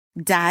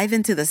Dive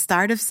into the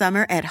start of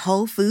summer at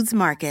Whole Foods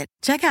Market.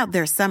 Check out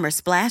their Summer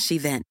Splash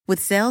event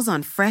with sales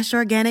on fresh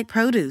organic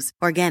produce,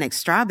 organic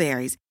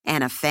strawberries,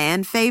 and a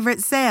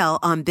fan-favorite sale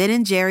on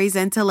Ben & Jerry's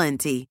and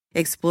Talenti.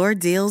 Explore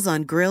deals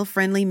on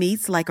grill-friendly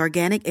meats like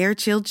organic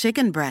air-chilled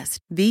chicken breast,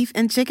 beef,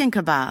 and chicken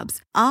kebabs,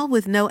 all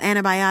with no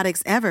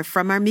antibiotics ever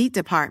from our meat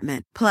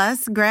department.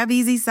 Plus, grab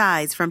easy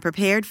sides from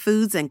prepared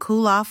foods and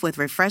cool off with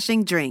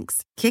refreshing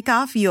drinks. Kick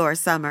off your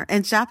summer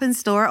and shop in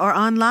store or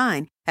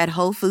online at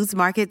Whole Foods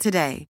Market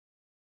today.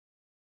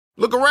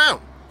 Look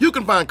around. You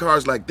can find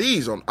cars like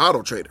these on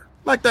AutoTrader,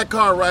 like that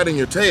car riding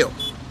your tail.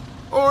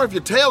 Or if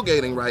you're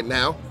tailgating right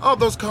now, all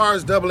those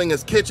cars doubling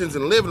as kitchens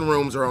and living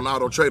rooms are on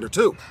AutoTrader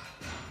too.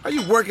 Are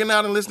you working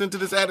out and listening to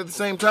this ad at the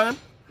same time?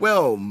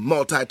 Well,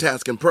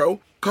 multitasking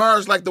pro,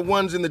 cars like the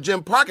ones in the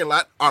gym parking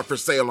lot are for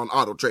sale on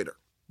AutoTrader.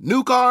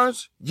 New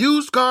cars,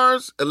 used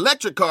cars,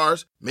 electric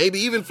cars, maybe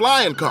even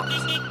flying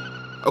cars.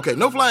 Okay,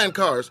 no flying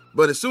cars,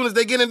 but as soon as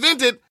they get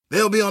invented,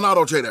 they'll be on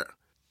AutoTrader.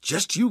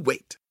 Just you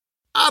wait.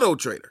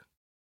 AutoTrader.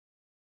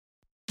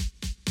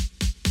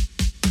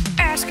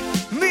 Ask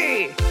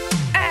me.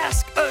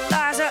 Ask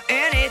Iliza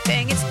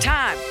anything. It's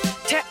time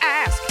to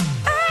ask.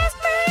 Ask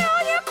me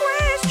all your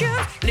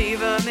questions.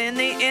 Leave them in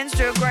the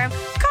Instagram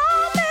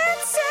comment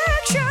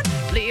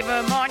section. Leave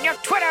them on your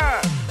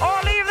Twitter or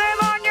leave them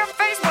on your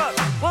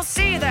Facebook. We'll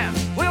see them.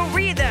 We'll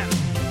read them.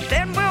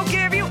 Then we'll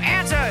give you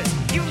answers.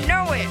 You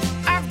know it.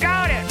 I've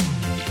got it.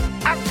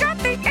 I've got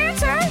the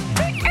answer.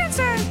 The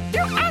answer.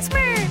 You ask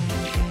me.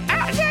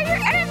 I'll tell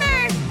you anything.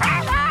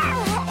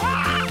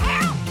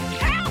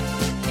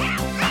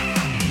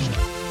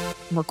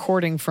 I'm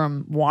recording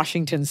from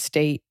Washington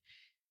State,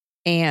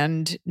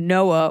 and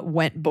Noah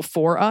went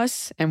before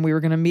us, and we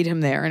were going to meet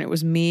him there. And it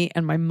was me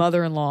and my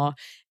mother-in-law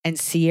and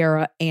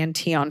Sierra and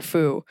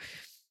Tianfu.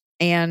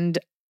 And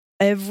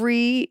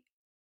every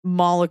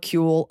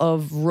molecule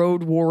of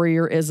road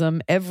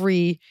warriorism,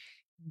 every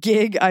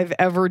gig I've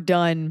ever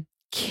done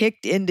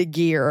kicked into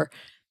gear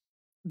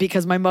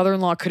because my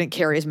mother-in-law couldn't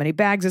carry as many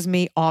bags as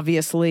me,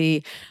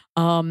 obviously.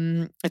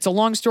 It's a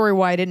long story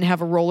why I didn't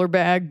have a roller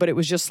bag, but it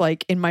was just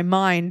like in my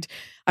mind,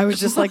 I was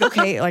just like,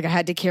 okay, like I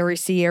had to carry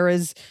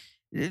Sierra's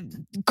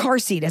car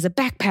seat as a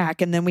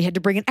backpack. And then we had to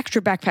bring an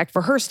extra backpack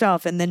for her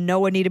stuff. And then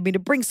Noah needed me to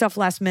bring stuff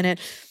last minute.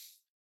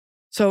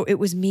 So it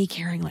was me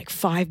carrying like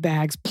 5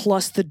 bags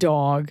plus the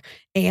dog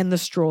and the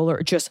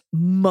stroller, just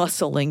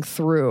muscling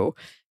through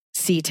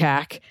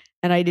SeaTac.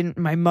 And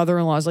my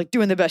mother-in-law is like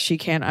doing the best she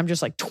can. I'm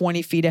just like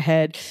 20 feet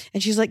ahead.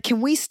 And she's like,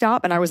 can we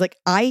stop? And I was like,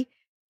 I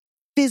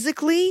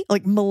physically,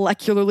 like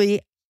molecularly,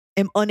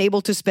 am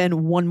unable to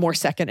spend one more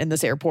second in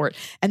this airport.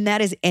 And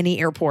that is any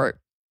airport.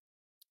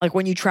 Like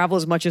when you travel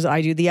as much as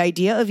I do, the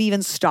idea of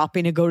even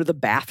stopping to go to the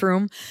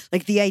bathroom,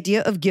 like the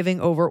idea of giving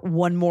over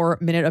one more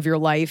minute of your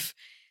life.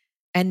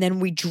 And then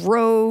we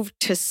drove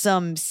to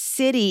some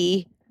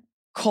city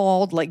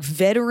called like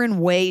Veteran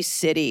Way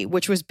City,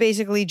 which was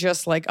basically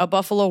just like a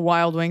Buffalo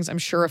Wild Wings, I'm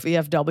sure a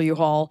VFW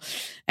hall,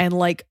 and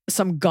like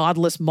some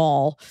godless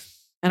mall.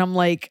 And I'm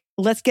like,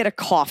 let's get a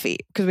coffee,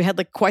 because we had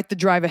like quite the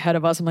drive ahead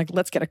of us. I'm like,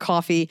 let's get a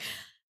coffee.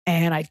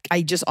 And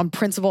I just, on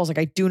principle, I was like,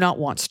 I do not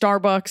want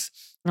Starbucks.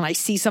 And I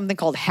see something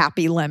called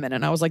Happy Lemon.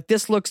 And I was like,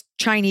 this looks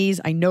Chinese.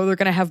 I know they're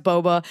going to have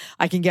boba.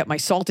 I can get my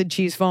salted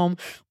cheese foam.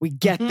 We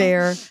get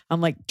there.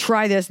 I'm like,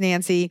 try this,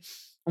 Nancy.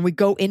 And we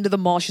go into the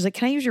mall. She's like,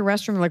 can I use your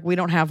restroom? We're like, we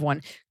don't have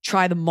one.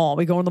 Try the mall.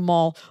 We go in the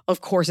mall.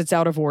 Of course, it's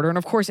out of order. And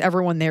of course,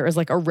 everyone there is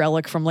like a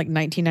relic from like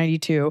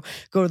 1992.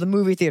 Go to the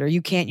movie theater.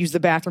 You can't use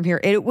the bathroom here.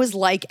 It was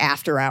like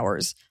after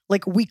hours.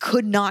 Like we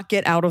could not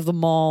get out of the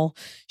mall.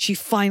 She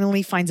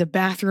finally finds a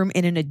bathroom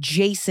in an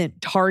adjacent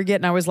Target.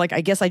 And I was like,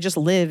 I guess I just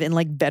live in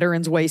like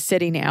Veterans Way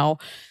City now.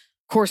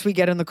 Of course, we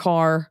get in the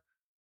car.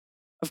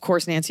 Of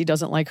course, Nancy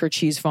doesn't like her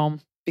cheese foam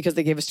because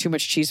they gave us too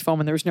much cheese foam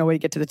and there was no way to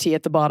get to the tea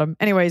at the bottom.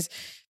 Anyways,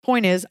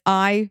 point is,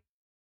 I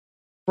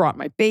brought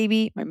my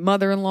baby, my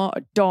mother-in-law,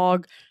 a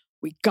dog.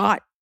 We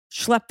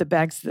schlepped the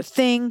bags to the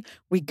thing.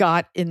 We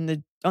got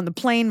on the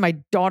plane. My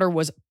daughter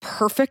was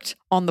perfect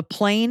on the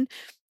plane.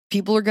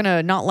 People are going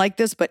to not like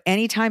this, but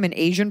anytime an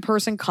Asian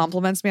person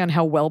compliments me on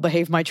how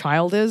well-behaved my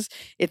child is,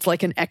 it's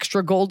like an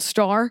extra gold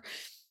star.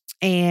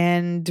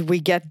 And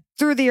we get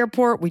through the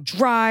airport. We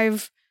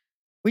drive.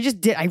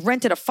 I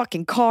rented a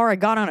fucking car. I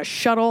got on a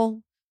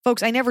shuttle.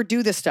 Folks, I never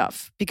do this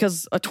stuff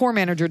because a tour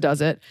manager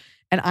does it.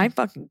 And I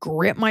fucking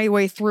grit my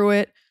way through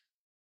it.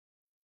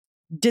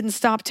 Didn't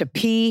stop to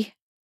pee.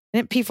 I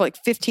didn't pee for like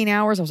 15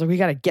 hours. I was like, we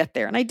got to get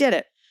there. And I did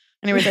it.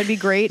 Anyways, that'd be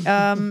great,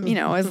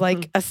 as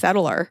like a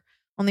settler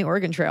on the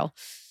Oregon Trail.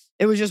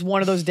 It was just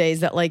one of those days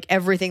that like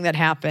everything that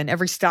happened,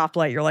 every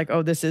stoplight, you're like,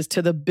 oh, this is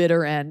to the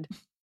bitter end.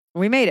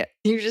 We made it.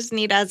 You just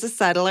need, as a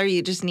settler,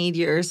 you just need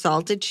your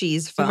salted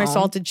cheese foam. My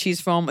salted cheese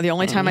foam. The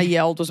only time I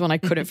yelled was when I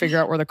couldn't figure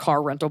out where the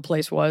car rental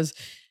place was.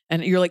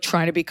 And you're like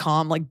trying to be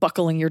calm, like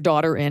buckling your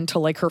daughter into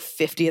like her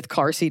 50th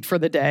car seat for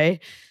the day.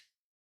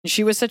 And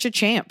she was such a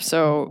champ.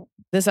 So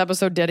this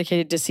episode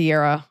dedicated to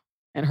Sierra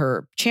and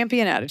her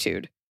champion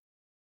attitude.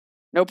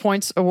 No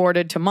points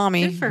awarded to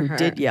mommy, who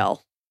did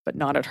yell, but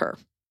not at her.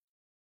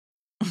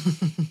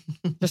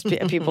 Just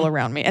people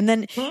around me. And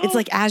then it's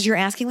like, as you're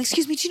asking, like,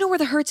 excuse me, do you know where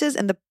the Hertz is?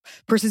 And the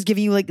person's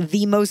giving you like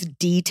the most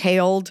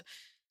detailed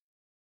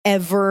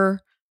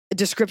ever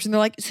description. They're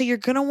like, so you're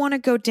going to want to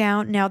go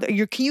down now.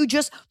 Can you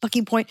just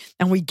fucking point?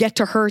 And we get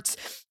to Hertz.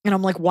 And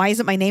I'm like, why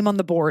isn't my name on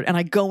the board? And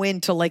I go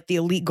into like the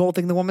elite gold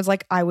thing. The woman's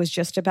like, I was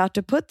just about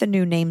to put the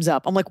new names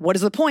up. I'm like, what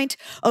is the point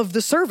of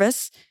the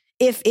service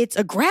if it's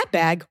a grab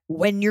bag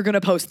when you're going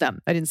to post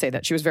them? I didn't say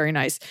that. She was very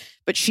nice.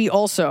 But she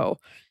also,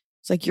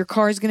 it's like, your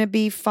car is going to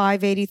be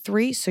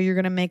 583. So you're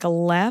going to make a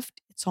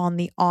left. It's on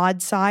the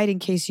odd side in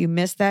case you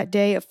missed that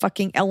day of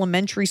fucking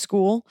elementary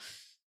school,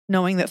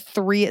 knowing that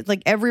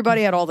like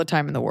everybody had all the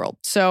time in the world.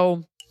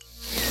 So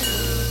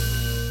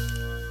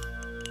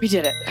we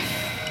did it.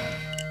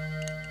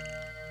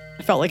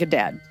 I felt like a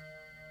dad.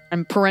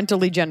 I'm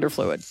parentally gender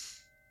fluid.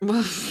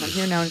 I'm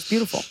here now and it's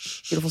beautiful.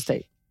 Beautiful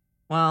state.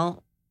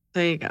 Well,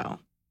 there you go.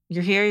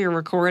 You're here, you're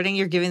recording,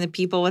 you're giving the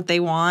people what they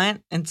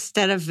want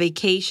instead of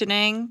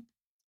vacationing.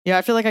 Yeah,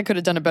 I feel like I could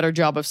have done a better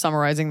job of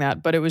summarizing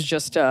that, but it was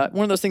just one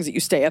of those things that you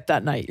stay up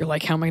that night. You're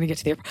like, how am I going to get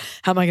to the airport?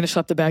 How am I going to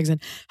schlep the bags in?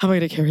 How am I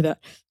going to carry that?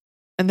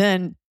 And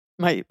then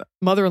my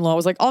mother-in-law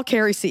was like, I'll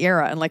carry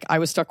Sierra. And like, I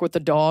was stuck with the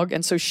dog.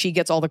 And so she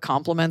gets all the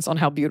compliments on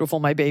how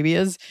beautiful my baby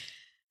is.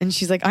 And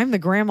she's like, I'm the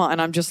grandma.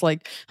 And I'm just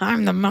like,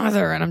 I'm the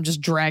mother. And I'm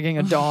just dragging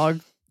a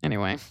dog.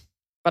 Anyway,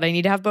 but I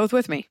need to have both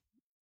with me.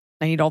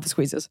 I need all the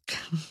squeezes.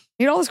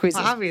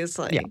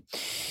 Obviously. Yeah.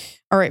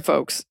 All right,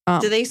 folks.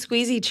 Do they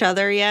squeeze each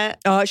other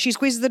yet? She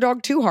squeezes the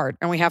dog too hard,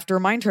 and we have to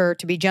remind her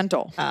to be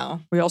gentle.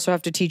 Oh. We also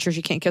have to teach her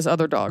she can't kiss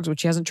other dogs,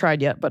 which she hasn't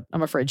tried yet, but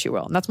I'm afraid she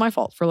will. And that's my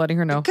fault for letting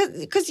her know.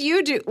 Because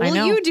you do. I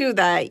know. You do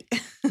that.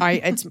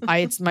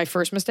 It's my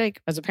first mistake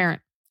as a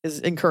parent, is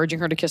encouraging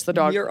her to kiss the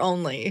dog. You're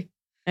only.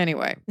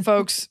 Anyway,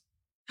 folks,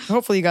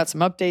 hopefully you got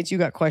some updates. You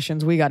got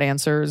questions. We got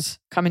answers.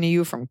 Coming to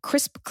you from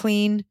crisp,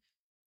 clean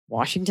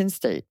Washington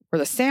State, where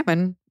the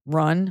salmon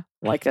run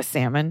like the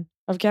salmon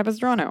of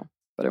Capistrano,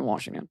 but in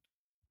Washington.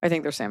 I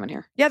think there's salmon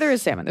here. Yeah, there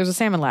is salmon. There's a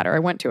salmon ladder. I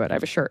went to it. I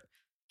have a shirt.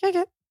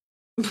 Okay.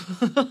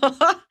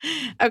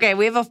 Okay,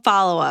 we have a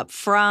follow-up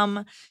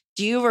from,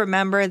 do you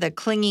remember the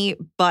clingy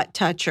butt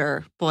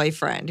toucher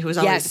boyfriend who was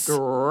always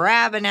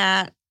grabbing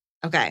at?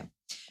 Okay,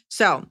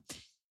 so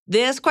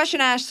this question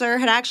asker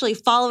had actually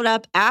followed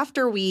up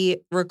after we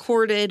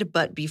recorded,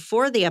 but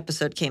before the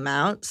episode came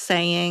out,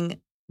 saying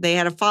they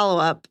had a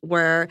follow-up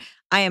where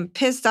I am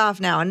pissed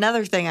off now.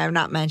 Another thing I have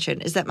not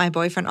mentioned is that my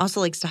boyfriend also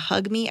likes to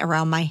hug me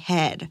around my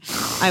head.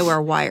 I wear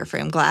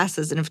wireframe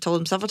glasses and have told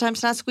him several times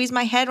to not squeeze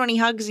my head when he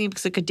hugs me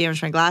because it could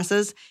damage my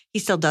glasses. He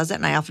still does it,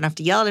 and I often have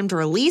to yell at him to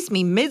release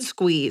me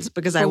mid-squeeze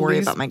because I worry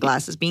about my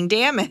glasses being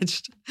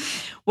damaged.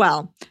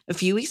 Well, a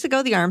few weeks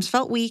ago, the arms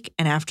felt weak,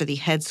 and after the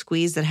head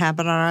squeeze that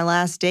happened on our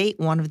last date,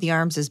 one of the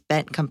arms is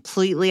bent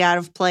completely out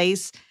of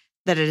place,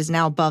 that it is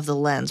now above the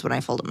lens when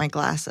I fold up my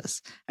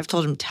glasses. I've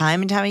told him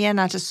time and time again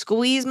not to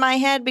squeeze my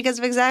head because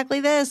of exactly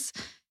this.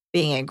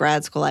 Being in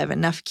grad school, I have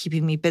enough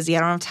keeping me busy. I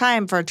don't have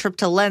time for a trip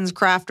to lens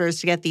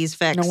crafters to get these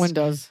fixed. No one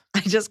does. I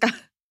just got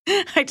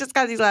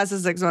these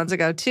glasses 6 months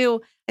ago,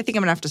 too. I think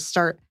I'm going to have to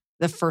start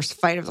the first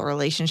fight of the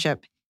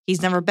relationship.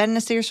 He's never been in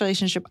a serious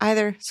relationship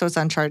either, so it's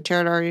uncharted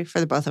territory for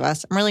the both of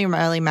us. I'm really,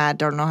 really mad.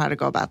 Don't know how to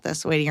go about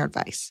this. Waiting your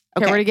advice.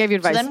 Okay, I already gave you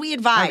advice. So then we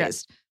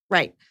advised. Okay.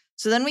 Right.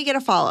 So then we get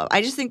a follow-up.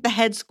 I just think the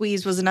head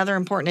squeeze was another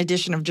important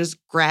addition of just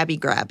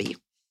grabby.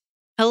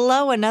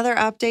 Hello, another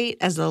update.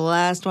 As the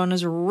last one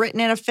was written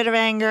in a fit of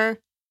anger,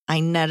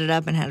 I nutted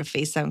up and had a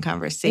FaceTime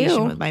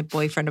conversation with my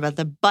boyfriend about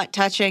the butt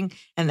touching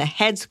and the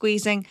head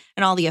squeezing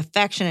and all the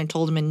affection, and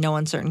told him in no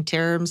uncertain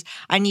terms,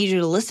 I need you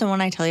to listen when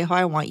I tell you how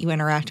I want you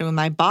interacting with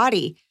my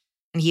body.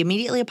 And he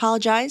immediately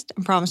apologized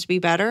and promised to be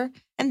better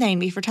and thanked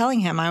me for telling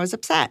him I was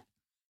upset.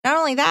 Not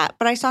only that,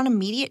 but I saw an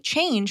immediate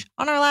change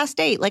on our last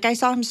date. Like, I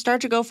saw him start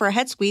to go for a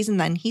head squeeze, and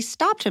then he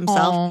stopped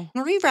himself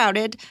and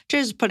rerouted to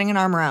just putting an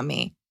arm around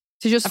me.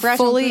 To just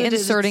fully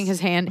inserting his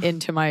hand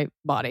into my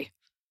body.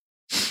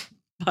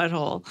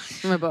 Butthole.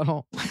 My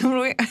butthole.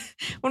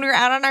 When we were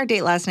out on our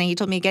date last night, he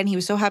told me again he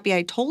was so happy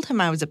I told him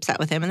I was upset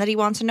with him and that he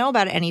wants to know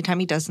about it anytime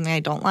he does something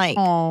I don't like.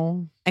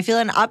 Oh. I feel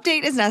an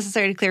update is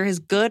necessary to clear his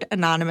good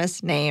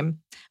anonymous name.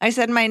 I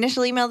said in my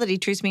initial email that he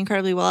treats me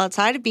incredibly well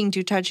outside of being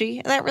too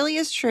touchy. That really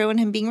is true, and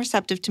him being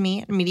receptive to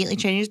me and immediately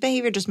changing his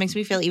behavior just makes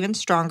me feel even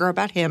stronger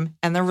about him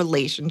and the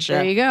relationship.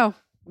 There you go.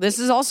 This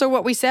is also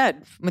what we said.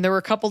 I mean, there were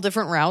a couple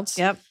different routes.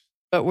 Yep.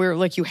 But we're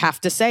like, you have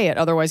to say it,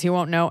 otherwise he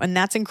won't know. And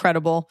that's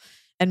incredible.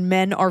 And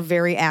men are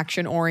very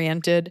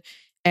action-oriented,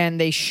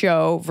 and they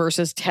show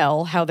versus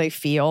tell how they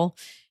feel.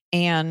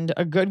 And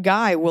a good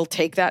guy will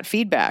take that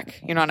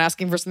feedback. You're not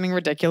asking for something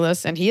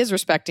ridiculous, and he is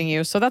respecting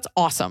you. So that's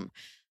awesome.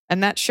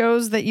 And that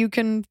shows that you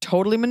can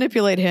totally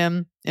manipulate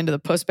him into the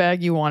puss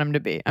bag you want him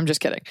to be. I'm just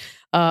kidding.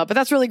 But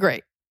that's really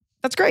great.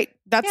 That's great.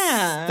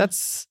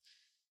 That's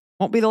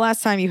won't be the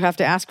last time you have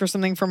to ask for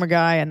something from a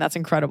guy, and that's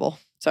incredible.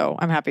 So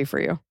I'm happy for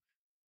you.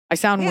 I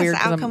sound weird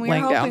because I'm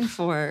laying down.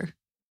 For.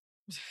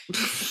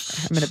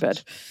 I'm in a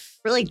bed.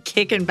 Really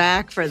kicking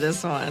back for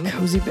this one.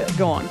 Cozy bed.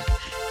 Go on.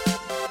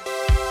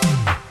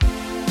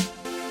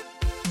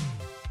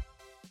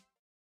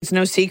 It's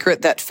no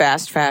secret that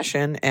fast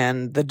fashion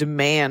and the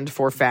demand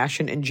for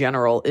fashion in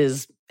general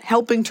is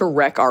helping to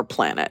wreck our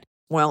planet.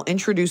 Well,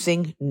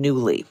 introducing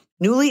Nuuly.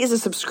 Nuuly is a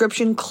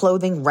subscription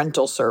clothing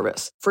rental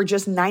service. For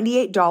just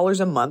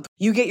 $98 a month,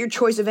 you get your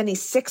choice of any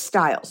 6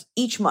 styles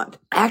each month,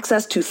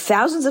 access to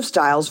thousands of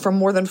styles from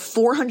more than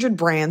 400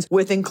 brands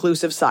with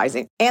inclusive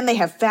sizing. And they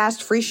have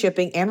fast, free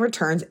shipping and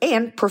returns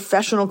and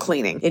professional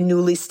cleaning in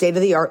Nuuly's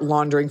state-of-the-art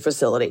laundering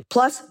facility.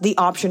 Plus, the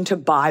option to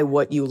buy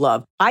what you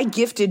love. I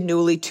gifted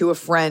Nuuly to a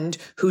friend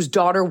whose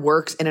daughter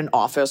works in an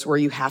office where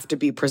you have to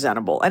be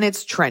presentable, and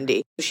it's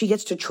trendy. She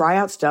gets to try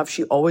out stuff.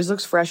 She always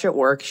looks fresh at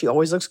work. She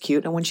always looks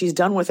cute. And when she's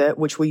done with it,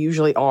 which we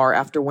usually are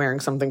after wearing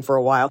something for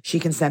a while, she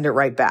can send it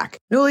right back.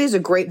 Nuuly is a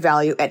great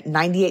value at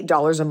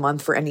 $98 a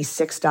month for any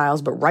 6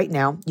 styles, but right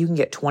now you can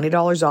get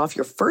 $20 off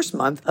your first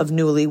month of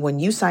Nuuly when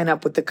you sign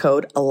up with the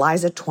code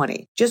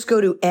Iliza20. Just go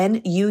to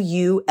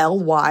NUULY.com.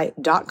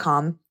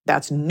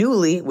 That's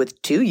Nuuly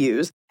with 2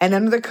 U's, and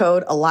enter the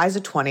code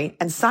Iliza20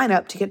 and sign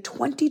up to get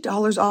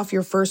 $20 off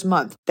your first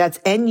month. That's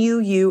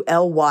NUULY.com.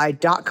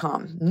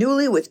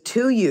 Nuuly with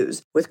 2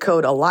 U's with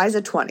code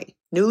Iliza20.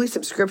 Nuuly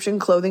subscription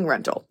clothing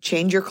rental.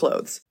 Change your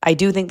clothes. I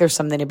do think there's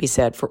something to be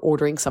said for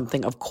ordering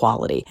something of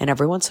quality and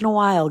every once in a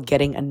while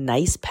getting a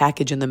nice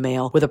package in the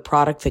mail with a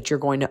product that you're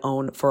going to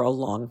own for a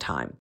long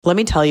time. Let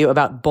me tell you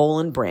about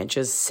Boll &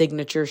 Branch's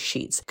signature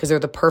sheets, because they're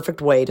the perfect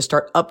way to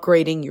start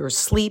upgrading your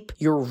sleep,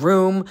 your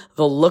room,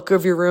 the look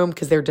of your room,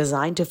 because they're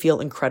designed to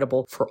feel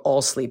incredible for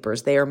all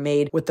sleepers. They are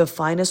made with the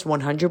finest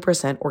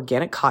 100%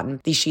 organic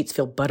cotton. These sheets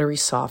feel buttery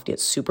soft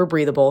yet super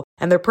breathable,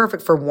 and they're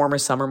perfect for warmer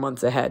summer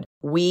months ahead.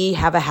 We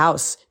have a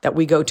house that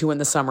we go to in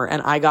the summer,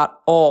 and I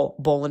got all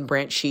Boll &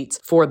 Branch sheets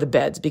for the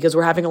beds because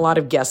we're having a lot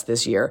of guests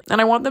this year,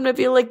 and I want them to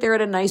feel like they're at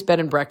a nice bed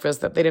and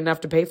breakfast that they didn't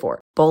have to pay for.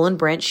 Boll &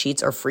 Branch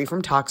sheets are free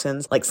from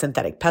toxins like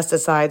synthetic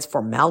pesticides,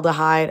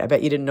 formaldehyde. I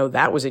bet you didn't know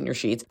that was in your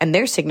sheets. And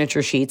their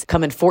signature sheets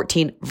come in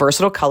 14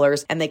 versatile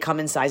colors, and they come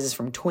in sizes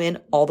from twin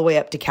all the way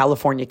up to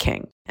California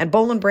King. And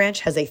Boll & Branch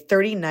has a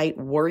 30-night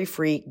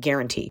worry-free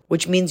guarantee,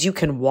 which means you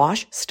can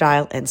wash,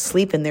 style, and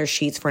sleep in their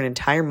sheets for an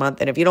entire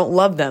month. And if you don't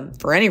love them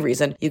for any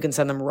reason, you can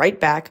send them right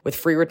back with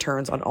free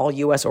returns on all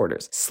U.S.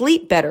 orders.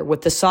 Sleep better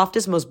with the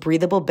softest, most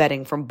breathable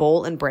bedding from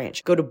Boll &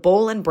 Branch. Go to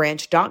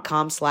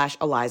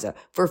bollandbranch.com/Iliza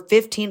for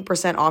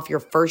 15% off your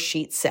first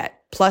sheet set,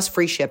 plus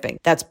free shipping.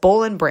 That's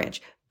Boll & Branch.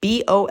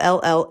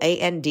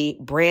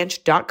 BOLLAND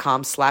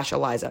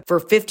branch.com/Iliza for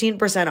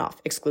 15%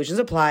 off. Exclusions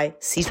apply.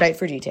 See site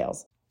for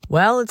details.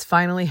 Well, it's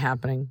finally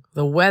happening.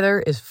 The weather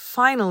is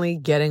finally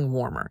getting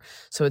warmer.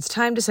 So it's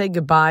time to say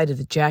goodbye to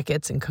the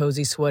jackets and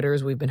cozy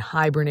sweaters we've been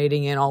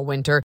hibernating in all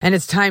winter. And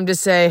it's time to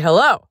say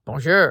hello,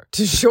 bonjour,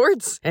 to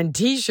shorts and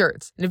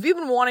t-shirts. And if you've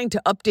been wanting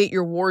to update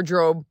your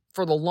wardrobe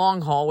for the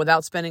long haul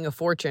without spending a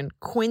fortune,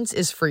 Quince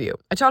is for you.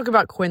 I talk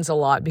about Quince a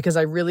lot because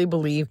I really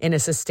believe in a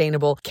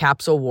sustainable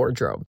capsule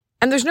wardrobe.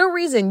 And there's no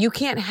reason you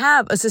can't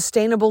have a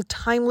sustainable,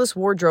 timeless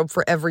wardrobe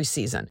for every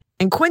season.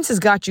 And Quince has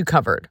got you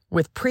covered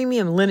with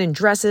premium linen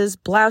dresses,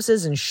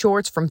 blouses, and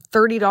shorts from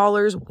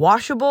 $30,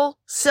 washable,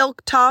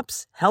 silk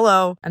tops,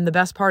 hello. And the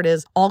best part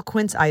is all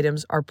Quince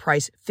items are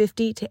priced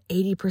 50 to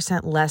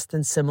 80% less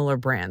than similar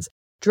brands.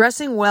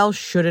 Dressing well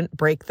shouldn't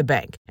break the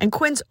bank. And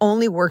Quince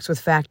only works with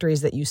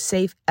factories that use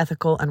safe,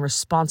 ethical, and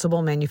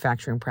responsible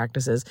manufacturing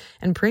practices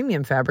and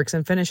premium fabrics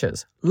and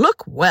finishes.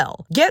 Look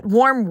well. Get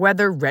warm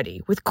weather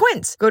ready with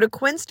Quince. Go to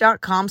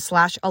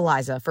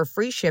quince.com/Iliza for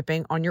free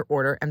shipping on your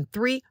order and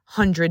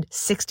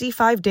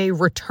 365-day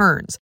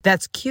returns.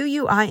 That's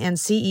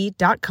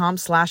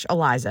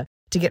QUINCE.com/Iliza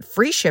to get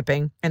free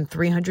shipping and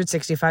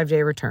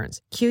 365-day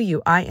returns.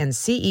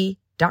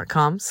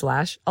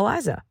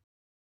 QUINCE.com/Iliza.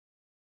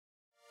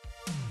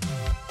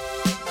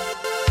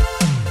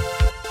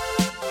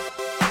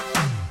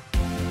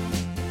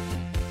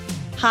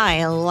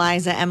 Hi,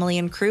 Iliza, Emily,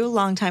 and crew,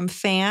 longtime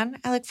fan.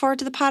 I look forward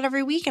to the pod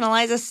every week, and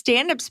Iliza's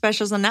stand-up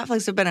specials on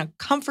Netflix have been a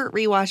comfort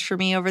rewatch for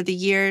me over the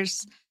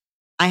years.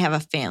 I have a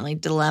family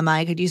dilemma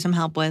I could use some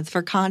help with.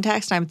 For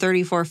context, I'm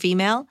 34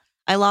 female.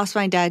 I lost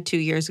my dad 2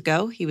 years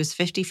ago. He was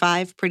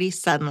 55 pretty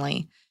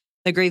suddenly.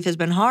 The grief has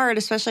been hard,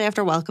 especially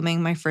after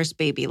welcoming my first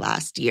baby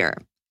last year.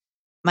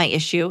 My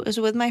issue is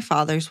with my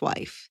father's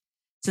wife.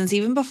 Since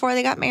even before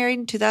they got married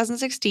in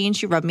 2016,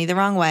 she rubbed me the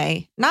wrong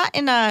way. Not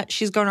in a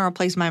she's going to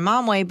replace my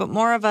mom way, but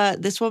more of a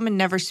this woman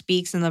never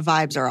speaks and the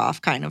vibes are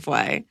off kind of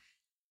way.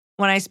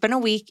 When I spent a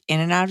week in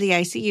and out of the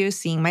ICU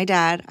seeing my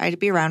dad, I had to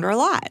be around her a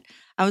lot.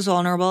 I was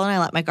vulnerable and I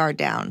let my guard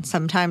down.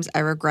 Sometimes I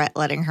regret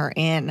letting her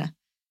in.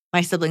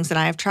 My siblings and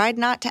I have tried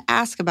not to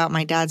ask about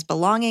my dad's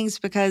belongings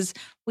because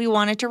we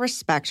wanted to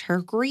respect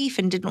her grief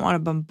and didn't want to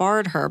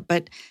bombard her.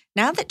 But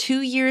now that 2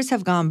 years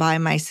have gone by,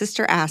 my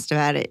sister asked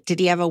about it. Did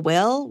he have a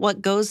will?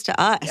 What goes to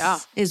us? Yeah.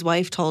 His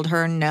wife told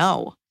her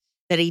no,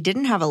 that he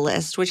didn't have a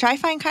list, which I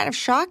find kind of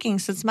shocking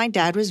since my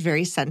dad was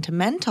very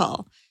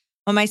sentimental.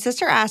 When my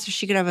sister asked if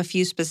she could have a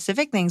few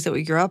specific things that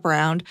we grew up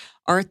around,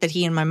 art that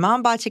he and my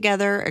mom bought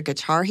together, a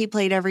guitar he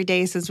played every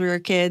day since we were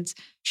kids,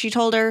 she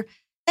told her,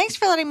 "Thanks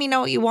for letting me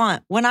know what you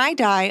want. When I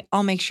die,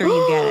 I'll make sure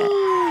you get it."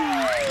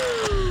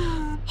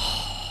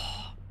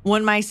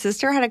 When my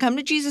sister had to come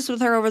to Jesus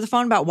with her over the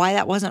phone about why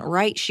that wasn't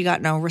right, she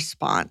got no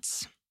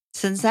response.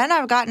 Since then,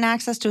 I've gotten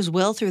access to his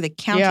will through the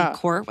county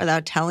court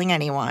without telling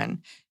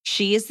anyone.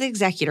 She is the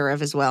executor of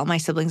his will. My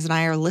siblings and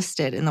I are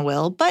listed in the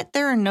will, but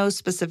there are no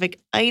specific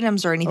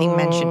items or anything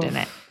mentioned in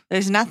it.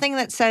 There's nothing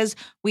that says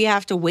we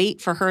have to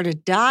wait for her to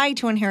die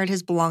to inherit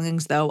his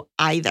belongings, though,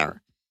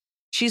 either.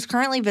 She's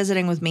currently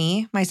visiting with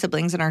me, my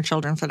siblings, and our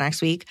children for the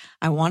next week.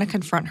 I want to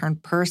confront her in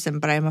person,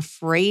 but I'm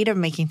afraid of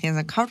making things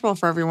uncomfortable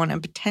for everyone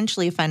and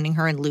potentially offending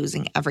her and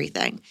losing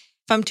everything.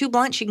 If I'm too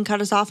blunt, she can cut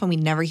us off and we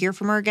never hear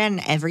from her again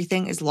and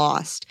everything is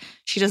lost.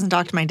 She doesn't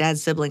talk to my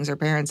dad's siblings or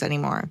parents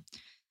anymore.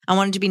 I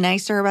wanted to be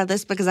nice to her about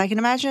this because I can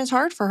imagine it's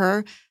hard for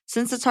her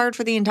since it's hard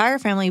for the entire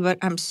family, but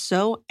I'm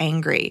so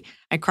angry.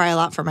 I cry a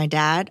lot for my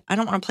dad. I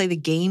don't want to play the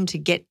game to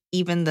get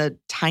even the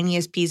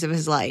tiniest piece of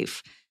his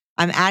life.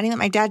 I'm adding that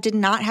my dad did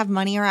not have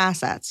money or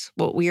assets.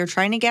 What we are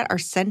trying to get are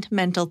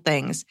sentimental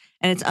things,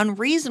 and it's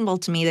unreasonable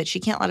to me that she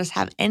can't let us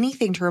have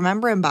anything to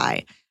remember him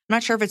by. I'm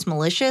not sure if it's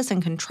malicious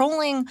and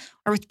controlling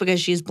or if it's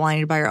because she's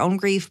blinded by her own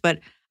grief, but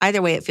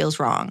either way, it feels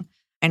wrong.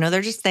 I know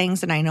they're just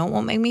things, and I know it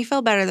won't make me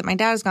feel better that my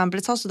dad is gone, but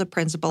it's also the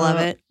principle of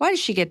it. Why does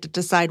she get to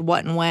decide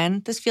what and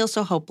when? This feels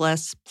so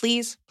hopeless.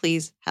 Please,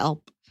 please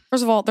help.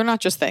 First of all, they're not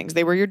just things.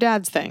 They were your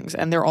dad's things,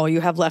 and they're all you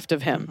have left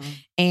of him.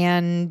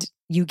 And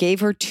you gave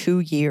her 2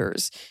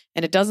 years.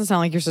 And it doesn't sound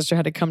like your sister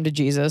had to come to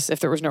Jesus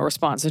if there was no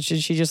response. So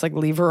should she just like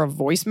leave her a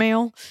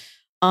voicemail?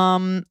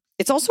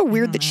 It's also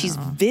weird that she's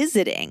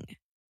visiting.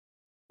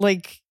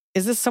 Like,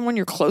 is this someone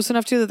you're close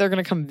enough to that they're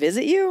going to come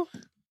visit you?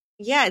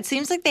 Yeah, it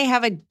seems like they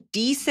have a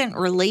decent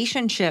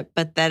relationship,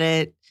 but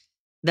that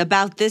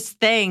about this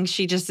thing,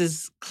 she just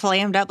is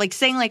clammed up, like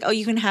saying like, oh,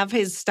 you can have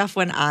his stuff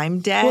when I'm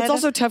dead. Well, it's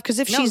also tough because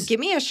if she's... give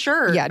me a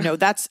shirt. Yeah, no,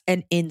 that's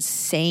an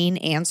insane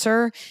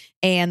answer.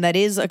 And that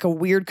is like a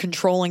weird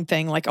controlling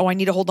thing. Like, oh, I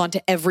need to hold on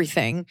to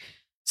everything.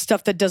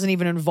 Stuff that doesn't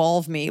even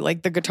involve me.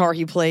 Like the guitar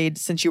he played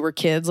since you were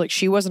kids. Like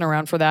she wasn't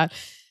around for that.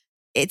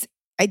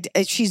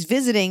 She's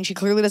visiting. She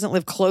clearly doesn't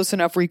live close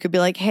enough where you could be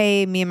like,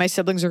 hey, me and my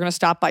siblings are going to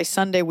stop by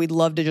Sunday. We'd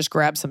love to just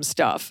grab some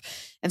stuff.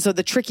 And so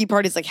the tricky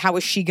part is like, how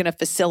is she going to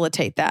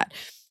facilitate that?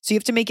 So you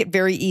have to make it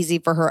very easy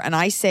for her. And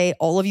I say,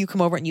 all of you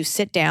come over and you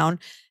sit down,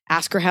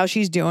 ask her how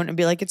she's doing and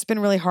be like, it's been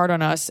really hard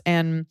on us.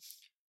 And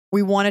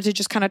we wanted to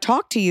just kind of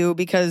talk to you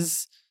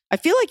because I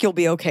feel like you'll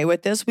be okay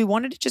with this. We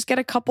wanted to just get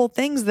a couple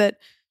things to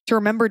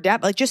remember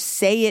Dad. Like just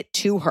say it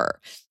to her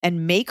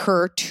and make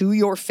her to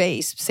your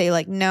face. Say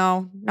like,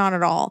 no, not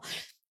at all.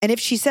 And if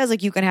she says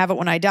like, you can have it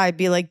when I die,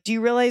 be like, do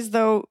you realize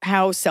though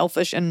how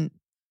selfish and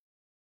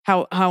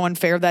how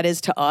unfair that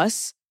is to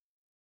us?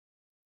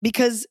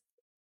 Because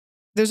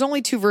there's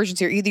only two versions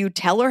here. Either you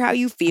tell her how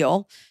you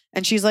feel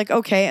and she's like,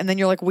 okay. And then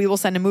you're like, we will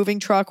send a moving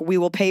truck. We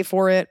will pay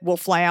for it. We'll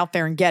fly out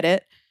there and get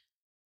it.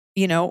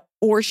 You know,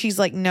 or she's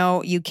like,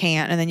 no, you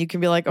can't. And then you can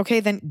be like,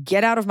 okay, then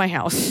get out of my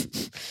house.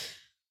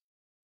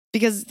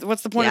 Because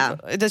what's the point?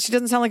 She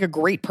doesn't sound like a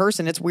great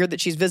person. It's weird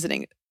that she's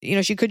visiting. You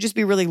know, she could just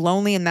be really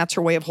lonely and that's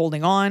her way of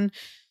holding on.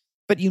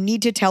 But you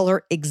need to tell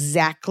her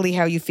exactly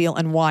how you feel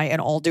and why and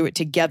all do it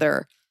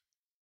together.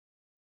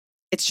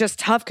 It's just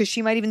tough because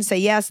she might even say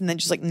yes and then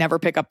just like never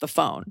pick up the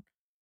phone.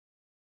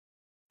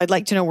 I'd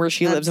like to know where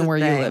she lives and where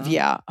you live.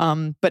 Yeah.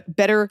 But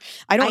better,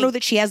 I don't know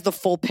that she has the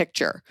full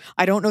picture.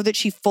 I don't know that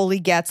she fully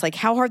gets like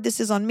how hard this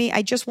is on me.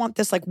 I just want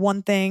this like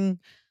one thing,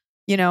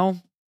 you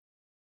know.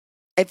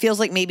 It feels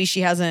like maybe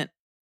she hasn't,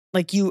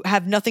 like you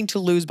have nothing to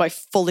lose by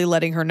fully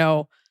letting her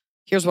know,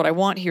 here's what I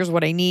want, here's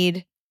what I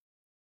need.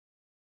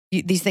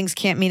 These things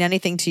can't mean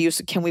anything to you,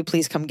 so can we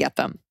please come get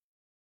them?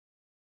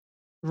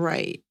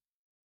 Right.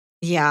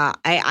 Yeah.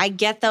 I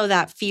get though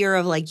that fear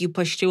of like you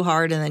push too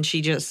hard and then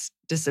she just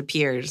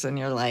disappears and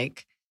you're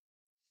like.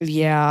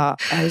 Yeah.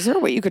 Is there a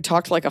way you could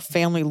talk to like a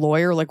family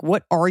lawyer? Like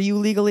what are you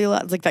legally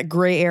allowed? It's like that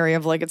gray area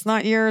of like, it's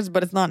not yours,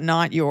 but it's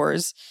not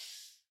yours.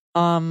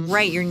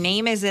 Right. Your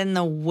name is in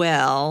the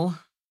will.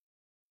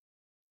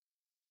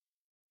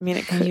 I mean,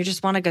 it could, you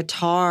just want a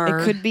guitar.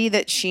 It could be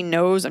that she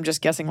knows, I'm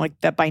just guessing, like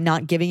that by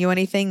not giving you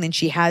anything, then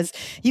she has,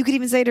 you could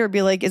even say to her,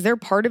 be like, is there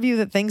part of you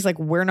that thinks like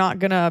we're not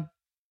going to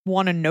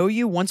want to know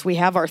you once we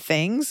have our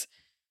things?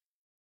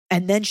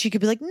 And then she could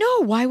be like,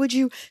 no, why would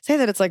you say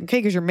that? It's like, okay,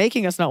 because you're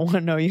making us not want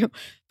to know you.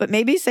 But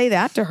maybe say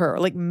that to her.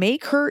 Like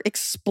make her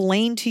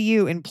explain to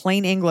you in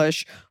plain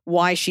English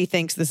why she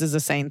thinks this is the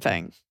same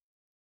thing.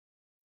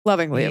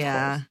 Lovingly, of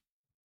course.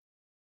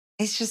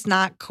 It's just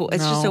not cool.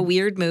 It's just a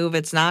weird move.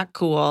 It's not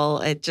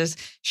cool.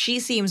 She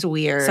seems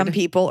weird. Some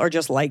people are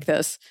just like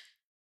this.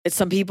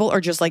 Some people are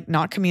just like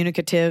not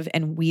communicative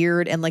and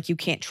weird and like you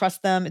can't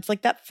trust them. It's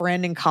like that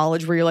friend in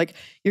college where you're like,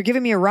 you're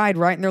giving me a ride,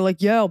 right? And they're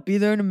like, yeah, I'll be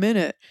there in a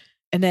minute.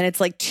 And then it's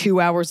like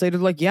 2 hours later,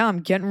 like, yeah, I'm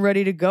getting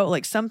ready to go.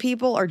 Like some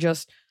people are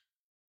just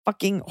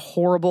fucking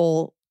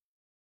horrible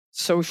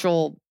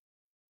social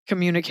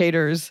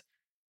communicators,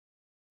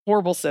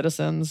 horrible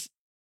citizens.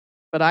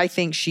 But I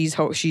think she's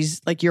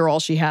like, you're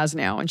all she has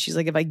now. And she's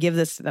like, if I give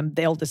this to them,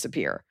 they'll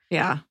disappear.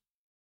 Yeah.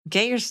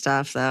 Get your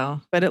stuff though.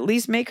 But at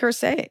least make her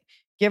say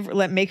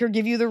it. Make her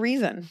give you the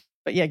reason.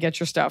 But yeah, get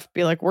your stuff.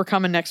 Be like, we're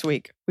coming next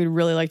week. We'd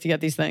really like to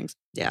get these things.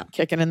 Yeah.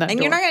 Kicking in that And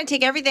door. you're not going to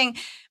take everything.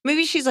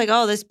 Maybe she's like,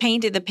 oh, the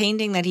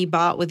painting that he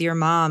bought with your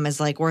mom is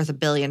like worth $1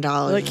 billion.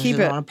 Like, keep she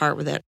doesn't it. want to part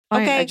with it.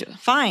 Fine, Okay,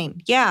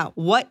 fine. Yeah.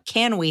 What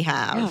can we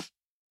have?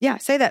 Yeah,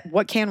 say that.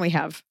 What can we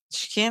have?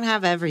 She can't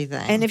have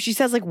everything. And if she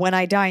says like, when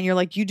I die, and you're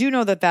like, you do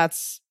know that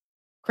that's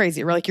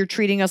crazy. Or like, you're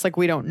treating us like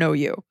we don't know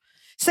you.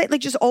 Say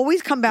like, just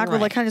always come back with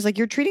like, kind of like,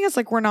 you're treating us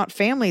like we're not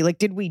family. Like,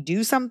 did we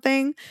do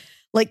something?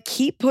 Like,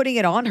 keep putting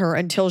it on her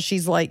until she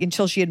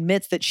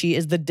admits that she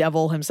is the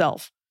devil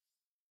himself.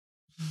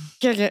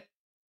 Get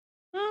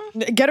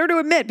her to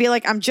admit. Be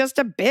like, I'm just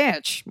a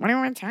bitch. What do you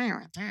want to tell you?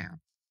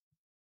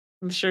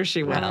 I'm sure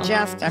she will. I'm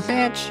just a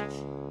bitch.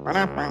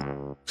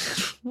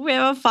 We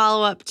have a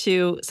follow-up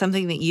to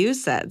something that you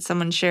said.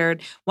 Someone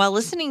shared, while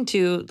listening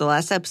to the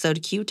last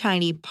episode, Cute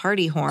Tiny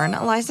Party Horn,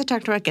 Iliza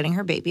talked about getting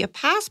her baby a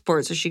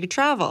passport so she could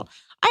travel.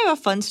 I have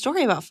a fun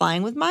story about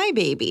flying with my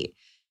baby.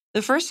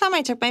 The first time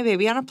I took my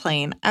baby on a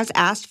plane, I was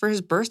asked for his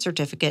birth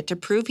certificate to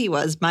prove he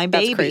was my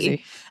baby. That's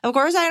crazy. Of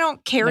course, I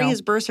don't carry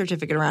his birth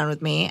certificate around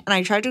with me, and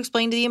I tried to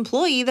explain to the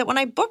employee that when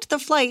I booked the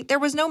flight, there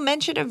was no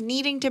mention of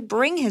needing to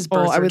bring his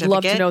birth certificate. I would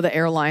love to know the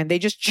airline. They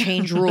just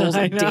change rules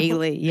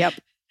daily. Yep.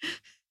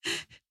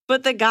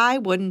 But the guy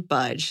wouldn't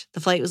budge. The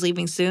flight was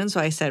leaving soon, so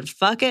I said,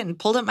 fuck it, and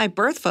pulled up my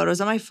birth photos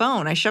on my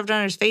phone. I shoved it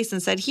on his face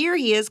and said, here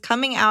he is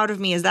coming out of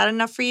me. Is that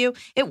enough for you?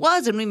 It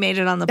was, and we made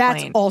it on the plane.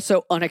 That's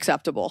also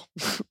unacceptable.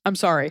 I'm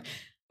sorry.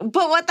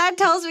 But what that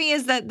tells me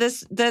is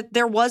that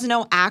there was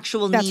no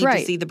actual need to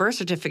see the birth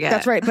certificate.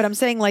 That's right. But I'm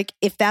saying, like,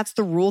 if that's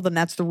the rule, then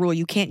that's the rule.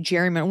 You can't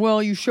gerrymander.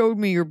 Well, you showed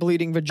me your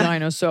bleeding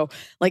vagina. So,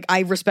 like, I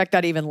respect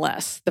that even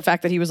less. The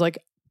fact that he was like,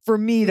 for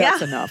me,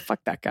 that's enough.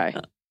 Fuck that guy.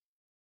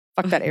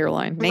 Fuck that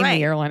airline. Name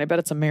the airline. I bet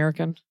it's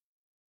American.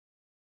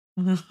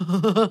 They're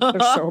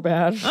so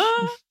bad.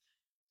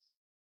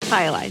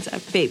 Hi,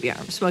 Iliza. Baby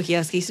Arm, Smokey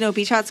Husky, Snow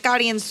Peach, Hot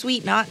Scotty, and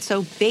Sweet Not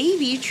So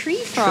Baby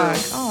Tree Frog.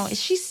 True. Oh, is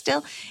she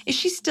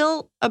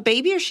still a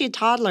baby or is she a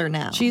toddler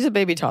now? She's a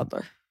baby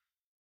toddler.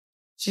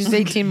 She's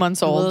 18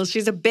 months old. Well,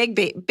 she's a big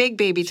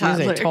baby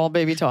toddler. She's a tall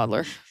baby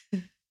toddler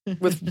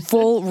with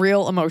full,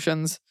 real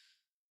emotions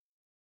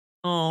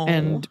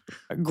and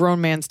a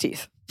grown man's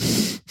teeth.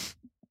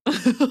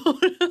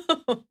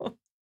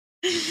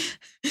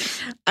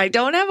 I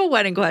don't have a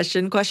wedding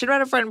question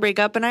about a friend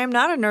breakup, and I am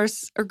not a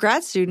nurse or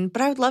grad student,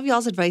 but I would love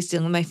y'all's advice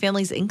dealing with my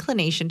family's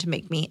inclination to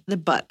make me the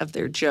butt of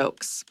their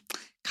jokes.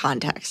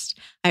 Context.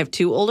 I have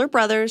 2 older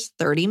brothers,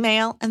 30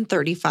 male and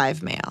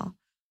 35 male.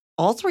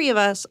 All 3 of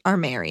us are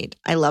married.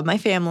 I love my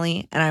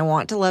family, and I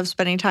want to love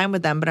spending time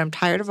with them, but I'm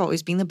tired of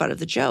always being the butt of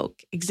the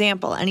joke.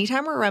 Example,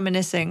 anytime we're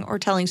reminiscing or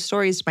telling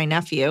stories to my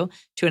nephew,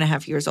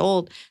 2.5 years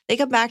old, they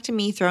come back to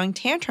me throwing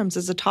tantrums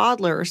as a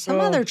toddler or some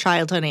other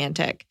childhood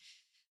antic.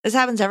 This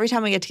happens every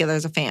time we get together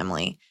as a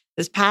family.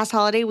 This past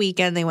holiday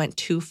weekend, they went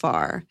too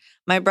far.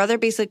 My brother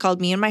basically called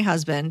me and my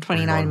husband,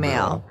 29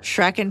 male,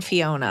 Shrek and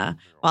Fiona,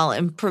 while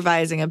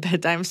improvising a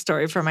bedtime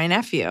story for my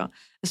nephew.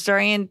 The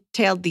story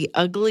entailed the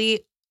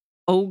ugly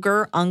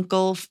ogre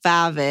uncle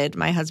Favid.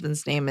 My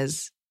husband's name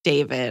is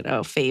David.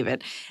 Oh,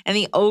 Favid. And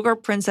the ogre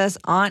princess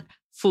Aunt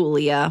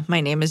Fulia. My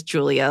name is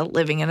Julia,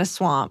 living in a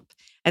swamp.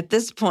 At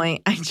this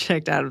point, I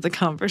checked out of the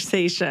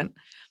conversation.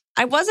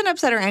 I wasn't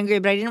upset or angry,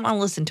 but I didn't want to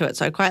listen to it,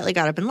 so I quietly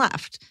got up and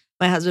left.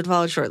 My husband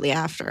followed shortly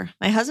after.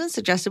 My husband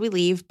suggested we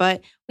leave,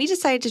 but we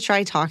decided to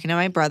try talking to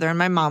my brother and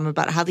my mom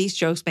about how these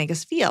jokes make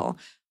us feel.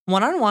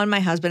 One-on-one, my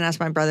husband asked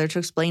my brother to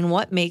explain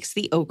what makes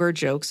the ogre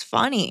jokes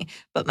funny,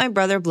 but my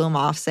brother blew him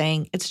off,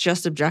 saying it's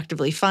just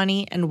objectively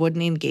funny and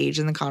wouldn't engage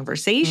in the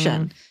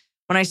conversation.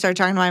 When I started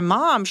talking to my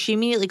mom, she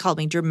immediately called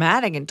me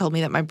dramatic and told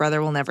me that my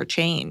brother will never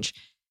change.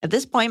 At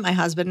this point, my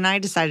husband and I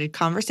decided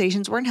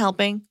conversations weren't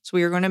helping, so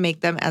we were going to make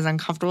them as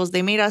uncomfortable as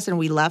they made us, and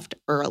we left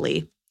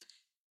early.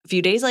 A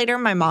few days later,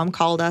 my mom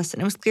called us,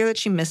 and it was clear that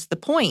she missed the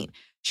point.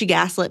 She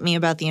gaslit me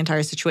about the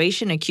entire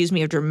situation, accused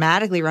me of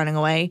dramatically running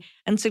away,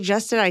 and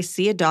suggested I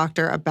see a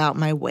doctor about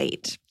my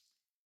weight.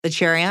 The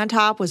cherry on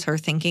top was her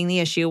thinking the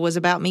issue was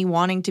about me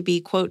wanting to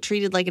be, quote,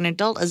 treated like an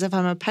adult as if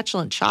I'm a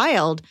petulant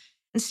child,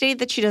 and stated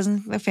that she doesn't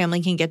think the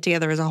family can get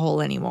together as a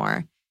whole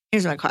anymore.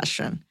 Here's my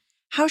question.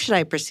 How should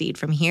I proceed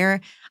from here?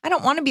 I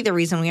don't want to be the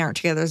reason we aren't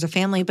together as a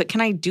family, but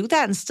can I do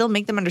that and still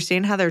make them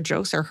understand how their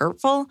jokes are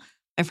hurtful?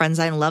 My friends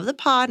and I love the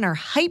pod and are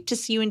hyped to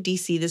see you in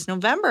DC this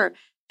November.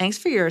 Thanks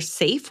for your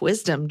safe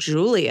wisdom,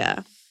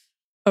 Julia.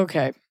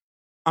 Okay.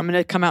 I'm going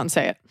to come out and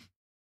say it.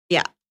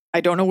 Yeah. I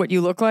don't know what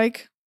you look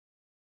like,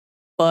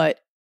 but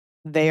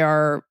they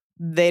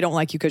don't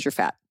like you because you're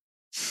fat.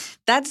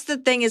 That's the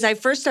thing is I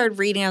first started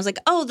reading. I was like,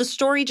 oh, the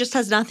story just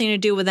has nothing to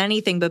do with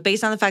anything. But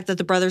based on the fact that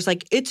the brother's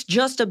like, it's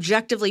just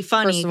objectively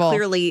funny.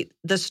 Clearly,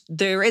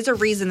 there is a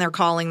reason they're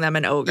calling them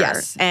an ogre.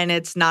 Yes. And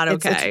it's not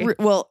okay.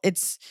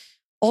 It's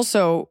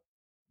also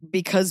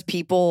because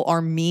people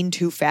are mean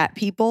to fat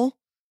people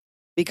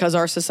because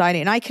our society,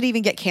 and I could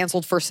even get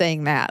canceled for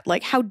saying that.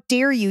 Like, how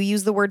dare you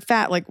use the word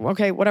fat? Like,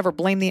 okay, whatever,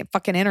 blame the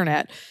fucking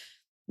internet.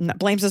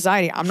 Blame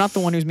society. I'm not the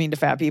one who's mean to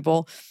fat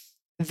people.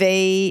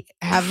 They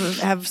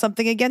have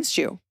something against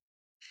you.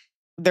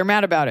 they're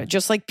mad about it.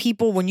 Just like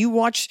people, when you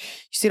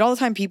see it all the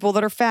time, people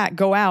that are fat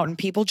go out and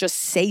people just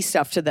say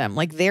stuff to them.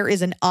 Like there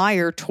is an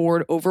ire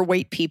toward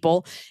overweight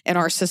people in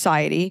our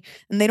society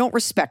and they don't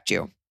respect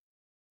you.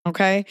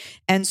 Okay.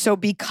 And so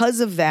because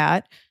of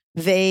that,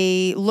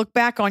 they look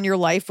back on your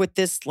life with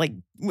this, like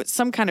with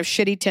some kind of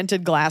shitty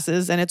tinted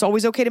glasses. And it's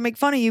always okay to make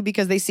fun of you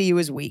because they see you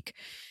as weak.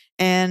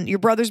 And your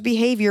brother's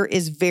behavior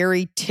is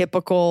very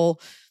typical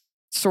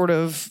sort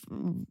of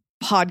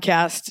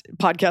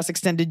podcast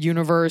extended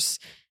universe,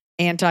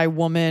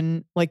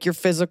 anti-woman, like your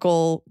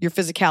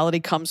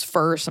physicality comes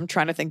first. I'm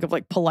trying to think of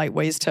like polite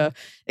ways to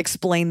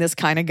explain this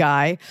kind of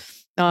guy.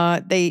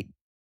 They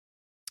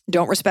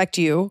don't respect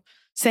you.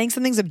 Saying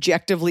something's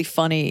objectively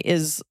funny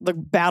is the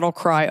battle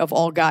cry of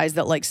all guys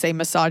that like say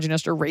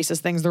misogynist or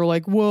racist things. They're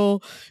like,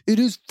 well, it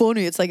is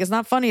funny. It's like, it's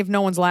not funny if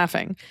no one's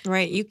laughing.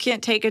 Right. You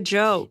can't take a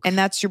joke. And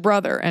that's your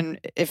brother. And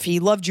if he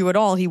loved you at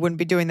all, he wouldn't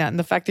be doing that. And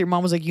the fact that your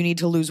mom was like, you need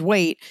to lose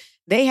weight,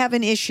 they have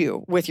an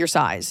issue with your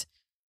size.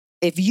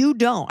 If you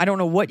don't, I don't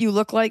know what you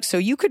look like. So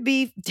you could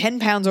be 10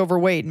 pounds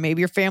overweight and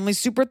maybe your family's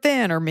super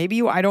thin or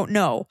maybe I don't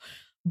know.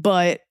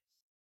 But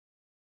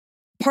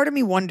part of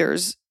me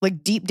wonders,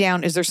 like deep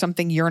down, is there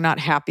something you're not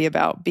happy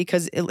about?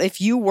 Because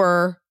if you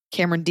were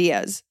Cameron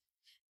Diaz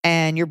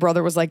and your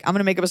brother was like, I'm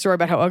going to make up a story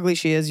about how ugly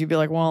she is, you'd be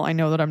like, well, I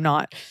know that I'm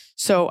not.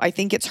 So I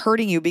think it's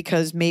hurting you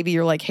because maybe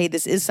you're like, hey,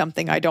 this is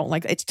something I don't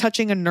like. It's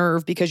touching a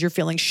nerve because you're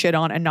feeling shit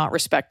on and not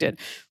respected,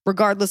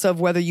 regardless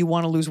of whether you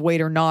want to lose weight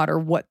or not, or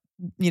what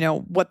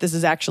this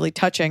is actually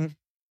touching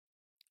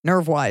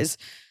nerve-wise.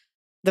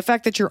 The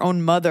fact that your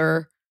own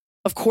mother,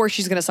 of course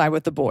she's going to side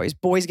with the boys.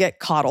 Boys get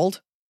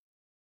coddled.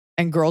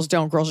 And girls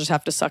don't. Girls just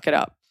have to suck it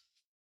up.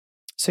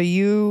 So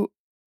you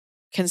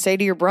can say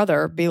to your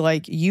brother, be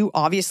like, you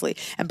obviously,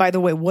 and by the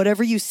way,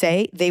 whatever you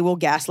say, they will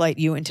gaslight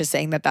you into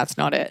saying that that's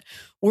not it.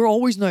 We're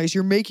always nice.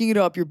 You're making it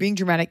up. You're being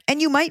dramatic.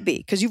 And you might be,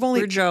 because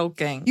we're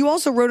joking. You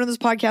also wrote on this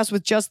podcast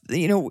with just,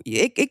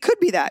 it could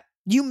be that.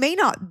 You may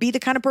not be the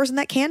kind of person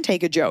that can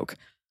take a joke.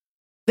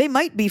 They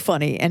might be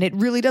funny and it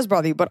really does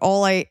bother you, but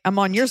I'm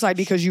on your side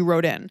because you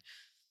wrote in.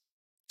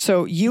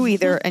 So you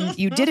either, and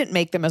you didn't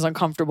make them as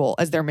uncomfortable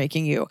as they're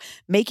making you.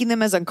 Making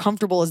them as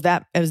uncomfortable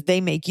as they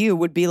make you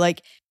would be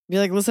like,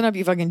 listen up,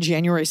 you fucking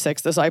January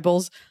 6th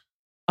disciples.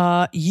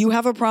 You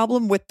have a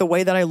problem with the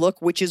way that I look,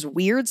 which is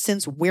weird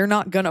since we're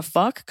not gonna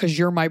fuck because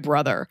you're my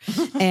brother.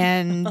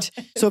 And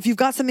so if you've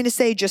got something to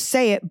say, just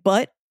say it.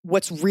 But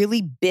what's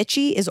really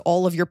bitchy is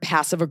all of your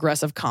passive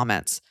aggressive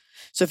comments.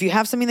 So if you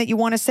have something that you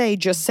want to say,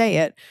 just say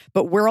it.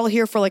 But we're all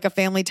here for like a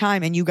family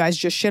time and you guys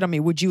just shit on me.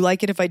 Would you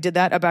like it if I did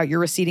that about your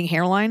receding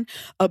hairline,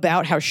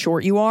 about how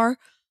short you are?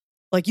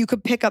 Like you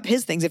could pick up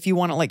his things if you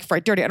want to like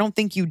fight dirty. I don't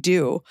think you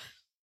do.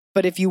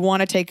 But if you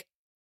want to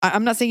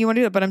I'm not saying you want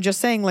to do it, but I'm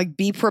just saying like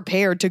be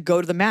prepared to go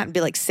to the mat and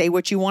be like, say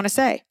what you want to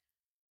say.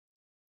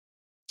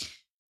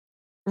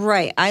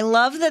 Right. I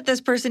love that this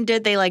person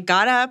did. They like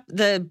got up.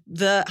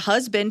 The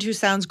husband, who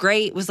sounds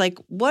great, was like,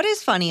 what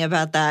is funny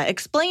about that?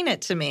 Explain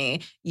it to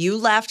me. You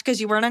left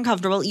because you weren't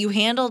uncomfortable. You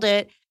handled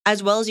it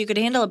as well as you could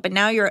handle it. But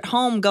now you're at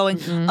home going,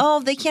 oh,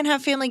 they can't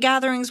have family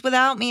gatherings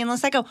without me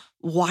unless I go.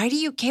 Why do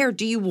you care?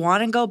 Do you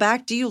want to go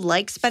back? Do you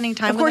like spending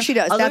time with them? Of course she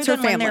does. That's her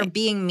family. When they're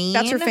being mean?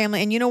 That's her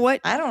family. And you know what?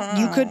 I don't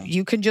know.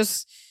 You could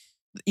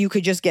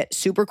just get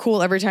super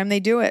cool every time they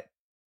do it.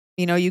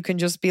 You can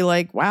just be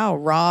like, wow,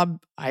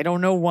 Rob, I don't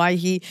know why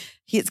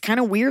it's kind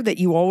of weird that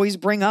you always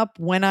bring up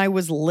when I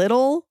was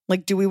little.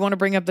 Like, do we want to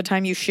bring up the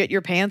time you shit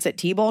your pants at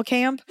T-ball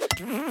camp?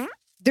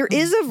 There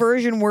is a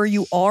version where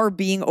you are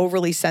being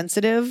overly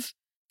sensitive,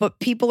 but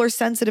people are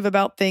sensitive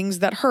about things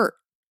that hurt.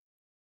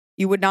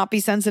 You would not be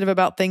sensitive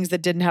about things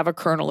that didn't have a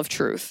kernel of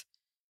truth.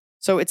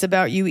 So it's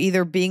about you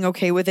either being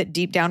okay with it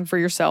deep down for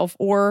yourself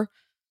or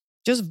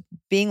just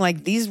being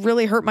like, these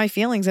really hurt my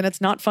feelings and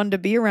it's not fun to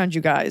be around you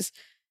guys.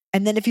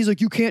 And then if he's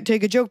like, you can't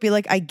take a joke, be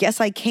like, I guess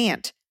I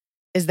can't.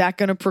 Is that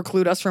going to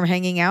preclude us from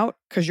hanging out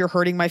because you're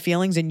hurting my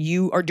feelings and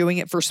you are doing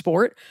it for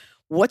sport?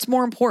 What's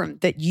more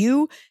important, that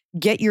you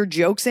get your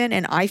jokes in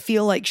and I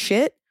feel like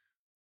shit,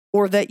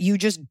 or that you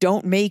just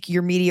don't make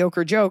your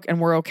mediocre joke and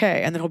we're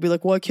okay? And then he'll be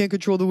like, well, I can't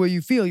control the way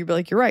you feel. You'll be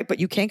like, you're right, but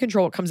you can't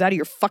control what comes out of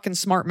your fucking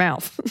smart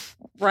mouth.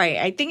 Right.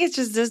 I think it's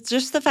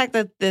just the fact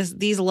that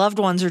these loved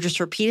ones are just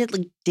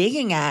repeatedly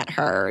digging at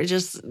her.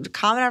 Just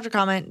comment after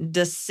comment,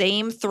 the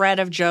same thread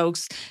of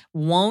jokes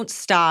won't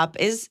stop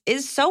is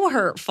so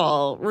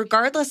hurtful,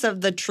 regardless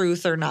of the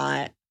truth or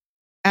not.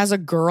 As a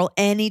girl,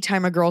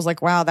 anytime a girl's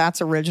like, wow,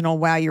 that's original.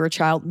 Wow, you're a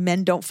child.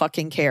 Men don't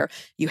fucking care.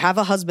 You have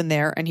a husband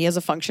there and he has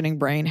a functioning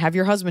brain. Have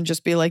your husband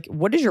just be like,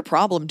 what is your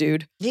problem,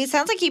 dude? It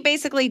sounds like he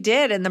basically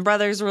did. And the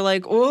brothers were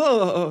like,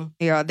 oh.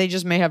 Yeah, they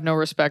just may have no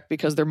respect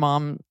because their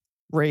mom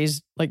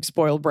raised like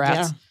spoiled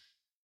brats. Yeah.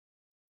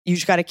 You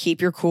just got to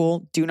keep your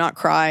cool. Do not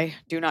cry.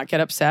 Do not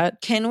get upset.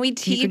 Can we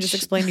teach? You can just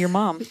explain to your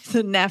mom.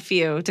 The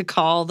nephew to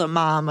call the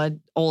mom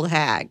an old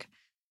hag.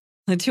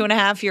 The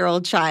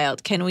 2.5-year-old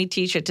child. Can we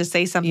teach it to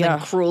say something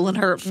cruel and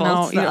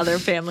hurtful to the other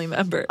family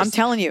members? I'm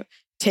telling you,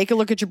 take a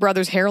look at your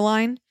brother's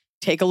hairline.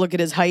 Take a look at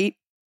his height.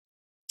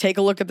 Take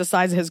a look at the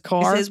size of his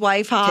car. Is his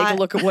wife hot? Take a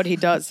look at what he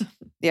does.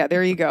 Yeah,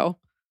 there you go.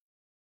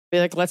 Be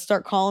like, let's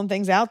start calling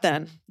things out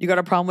then. You got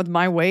a problem with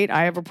my weight.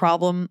 I have a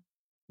problem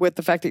with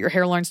the fact that your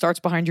hairline starts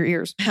behind your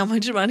ears. How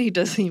much money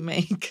does he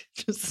make?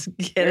 Just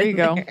get there you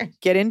go. There.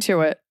 Get into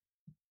it.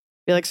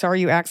 Be like,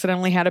 sorry, you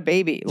accidentally had a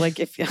baby. Like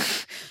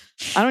if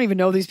I don't even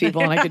know these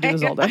people and I could do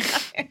this all day.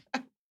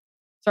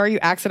 Sorry, you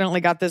accidentally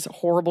got this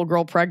horrible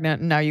girl pregnant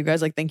and now you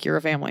guys like think you're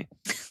a family.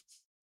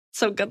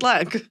 So good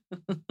luck.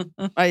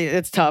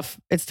 It's tough.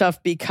 It's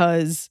tough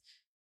because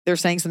they're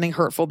saying something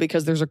hurtful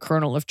because there's a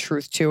kernel of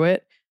truth to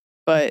it.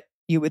 But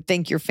you would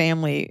think your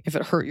family, if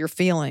it hurt your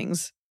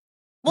feelings,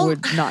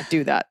 would not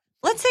do that.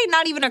 Let's say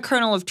not even a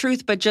kernel of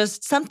truth, but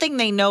just something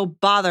they know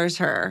bothers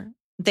her.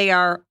 They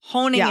are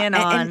honing in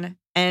on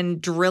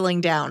and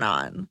drilling down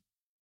on.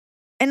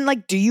 And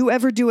like, do you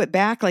ever do it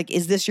back? Like,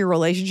 is this your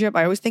relationship?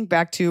 I always think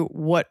back to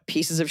what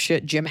pieces of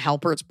shit Jim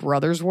Halpert's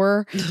brothers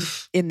were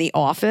in The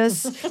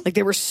Office. Like,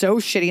 they were so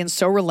shitty and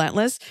so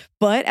relentless.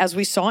 But as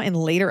we saw in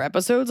later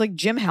episodes, like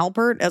Jim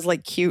Halpert, as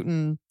like cute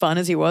and fun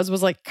as he was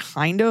like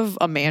kind of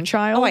a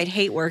man-child. Oh, I'd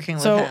hate working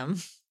with him.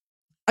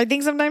 I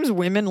think sometimes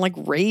women like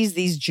raise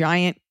these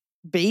giant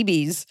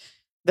babies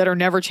that are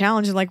never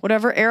challenged. And like,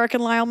 whatever Eric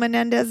and Lyle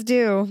Menendez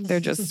do, they're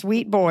just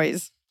sweet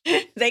boys.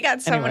 They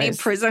got so many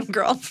prison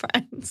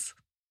girlfriends.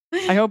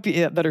 I hope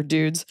that are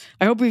dudes.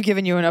 I hope we've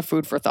given you enough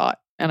food for thought,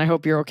 and I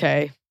hope you're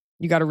okay.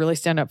 You got to really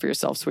stand up for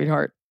yourself,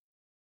 sweetheart.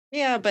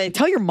 Yeah, but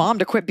tell your mom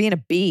to quit being a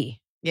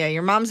bee. Yeah,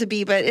 your mom's a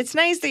bee, but it's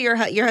nice that your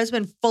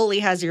husband fully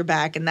has your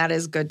back, and that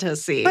is good to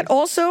see. But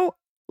also,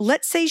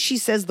 let's say she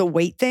says the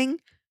weight thing,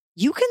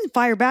 you can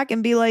fire back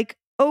and be like,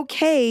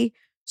 okay,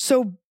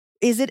 so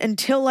is it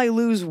until I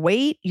lose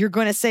weight, you're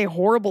going to say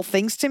horrible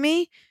things to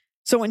me?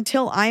 So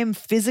until I am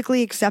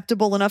physically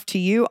acceptable enough to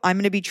you, I'm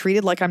going to be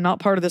treated like I'm not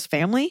part of this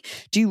family?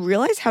 Do you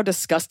realize how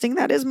disgusting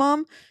that is,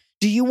 Mom?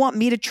 Do you want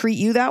me to treat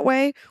you that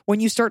way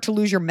when you start to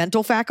lose your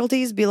mental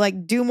faculties? Be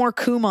like, do more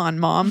Kumon,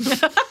 Mom.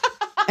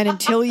 And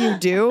until you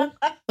do,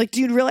 like,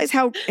 do you realize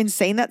how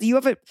insane that you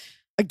have it?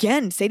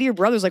 Again, say to your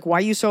brothers, like, why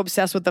are you so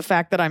obsessed with the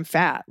fact that I'm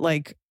fat?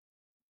 Like,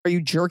 are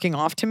you jerking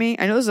off to me?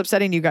 I know this is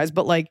upsetting to you guys,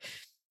 but like,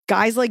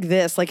 guys like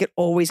this, like, it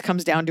always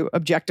comes down to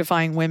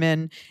objectifying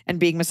women and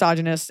being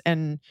misogynist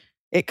and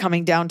it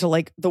coming down to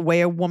like the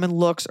way a woman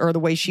looks or the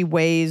way she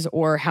weighs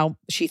or how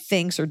she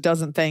thinks or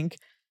doesn't think.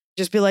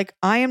 Just be like,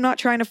 I am not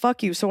trying to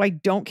fuck you, so I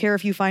don't care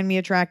if you find me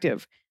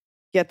attractive.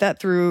 Get that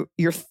through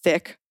your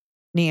thick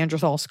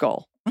Neanderthal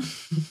skull.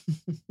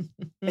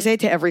 I say it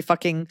to every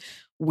fucking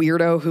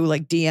weirdo who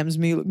like DMs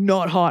me,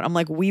 not hot. I'm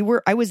like,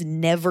 I was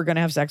never going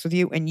to have sex with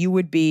you. And you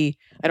would be,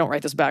 I don't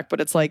write this back,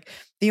 but it's like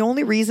the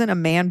only reason a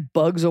man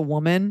bugs a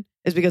woman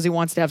is because he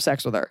wants to have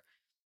sex with her.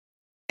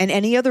 And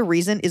any other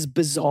reason is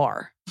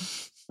bizarre.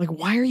 Like,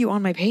 why are you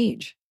on my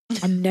page?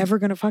 I'm never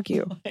going to fuck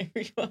you.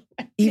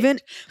 Even,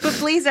 but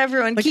please,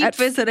 everyone, like, keep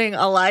visiting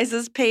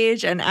Iliza's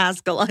page and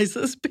ask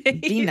Iliza's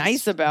page. Be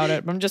nice about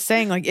it. But I'm just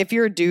saying, like, if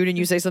you're a dude and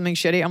you say something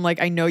shitty, I'm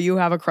like, I know you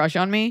have a crush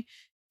on me.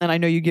 And I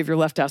know you give your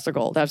left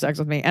testicle to have sex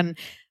with me. And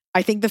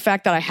I think the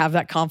fact that I have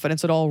that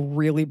confidence at all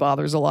really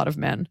bothers a lot of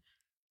men.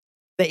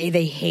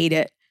 They hate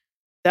it.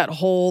 That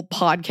whole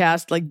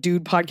podcast, like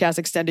dude podcast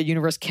extended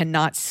universe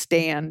cannot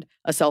stand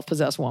a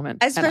self-possessed woman.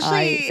 Especially, and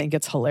I think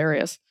it's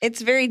hilarious.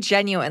 It's very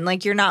genuine.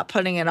 Like you're not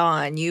putting it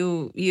on.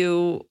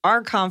 You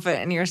are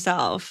confident in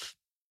yourself.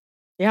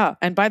 Yeah.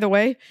 And by the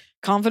way,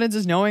 confidence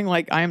is knowing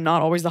like I am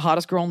not always the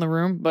hottest girl in the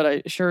room, but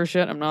I sure as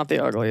shit I'm not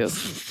the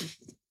ugliest.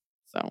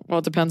 So, well,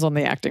 it depends on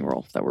the acting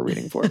role that we're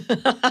reading for.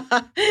 But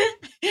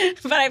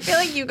I feel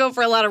like you go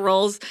for a lot of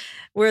roles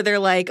where they're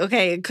like,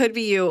 okay, it could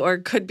be you or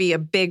it could be a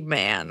big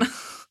man.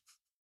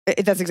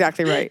 That's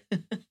exactly right.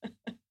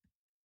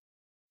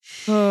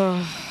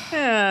 Oh. All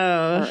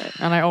right.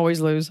 And I always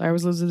lose. I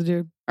always lose to the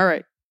dude. All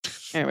right.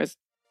 Anyways,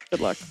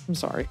 good luck. I'm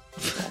sorry.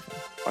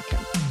 Fuck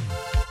him.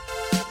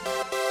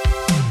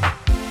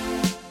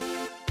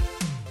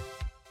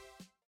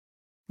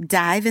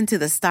 Dive into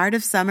the start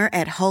of summer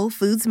at Whole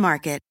Foods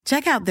Market.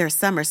 Check out their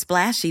Summer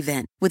Splash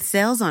event with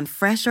sales on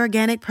fresh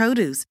organic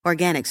produce,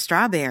 organic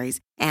strawberries,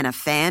 and a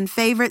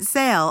fan-favorite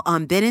sale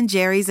on Ben &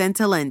 Jerry's and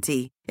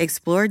Talenti.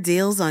 Explore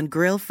deals on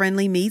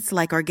grill-friendly meats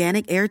like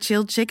organic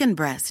air-chilled chicken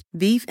breast,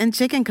 beef and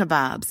chicken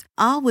kebabs,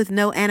 all with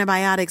no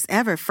antibiotics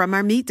ever from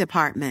our meat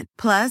department.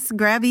 Plus,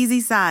 grab easy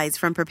sides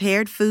from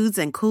prepared foods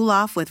and cool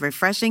off with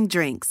refreshing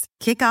drinks.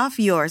 Kick off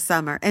your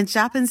summer and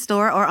shop in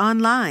store or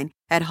online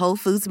at Whole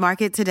Foods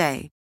Market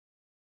today.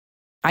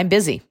 I'm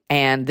busy,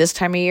 and this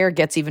time of year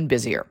gets even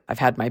busier. I've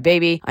had my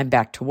baby, I'm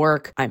back to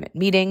work, I'm at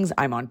meetings,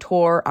 I'm on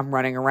tour, I'm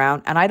running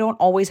around, and I don't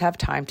always have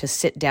time to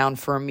sit down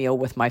for a meal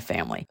with my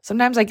family.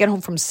 Sometimes I get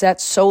home from set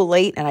so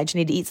late and I just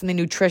need to eat something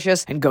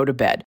nutritious and go to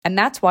bed. And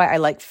that's why I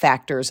like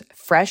Factor's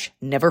fresh,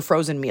 never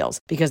frozen meals,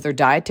 because they're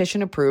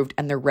dietitian approved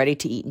and they're ready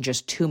to eat in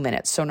just 2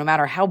 minutes. So no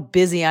matter how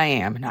busy I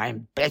am, and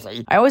I'm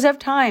busy, I always have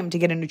time to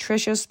get a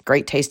nutritious,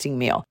 great tasting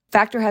meal.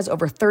 Factor has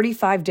over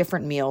 35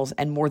 different meals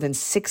and more than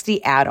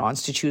 60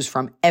 add-ons to choose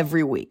from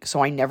every week. week,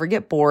 so I never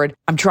get bored.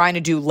 I'm trying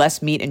to do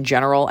less meat in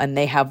general, and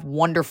they have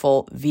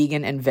wonderful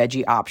vegan and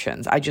veggie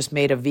options. I just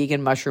made a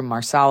vegan mushroom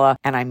marsala,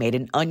 and I made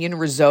an onion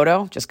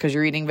risotto. Just because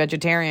you're eating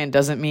vegetarian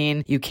doesn't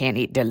mean you can't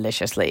eat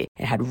deliciously.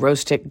 It had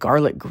roasted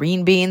garlic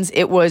green beans.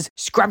 It was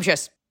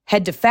scrumptious.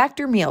 Head to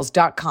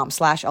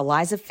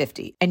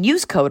factormeals.com/Iliza50 and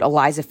use code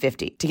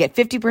Iliza50 to get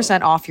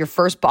 50% off your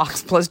first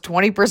box plus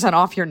 20%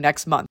 off your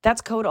next month. That's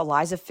code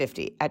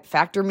Iliza50 at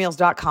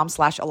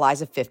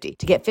factormeals.com/Iliza50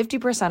 to get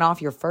 50%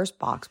 off your first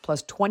box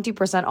plus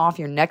 20% off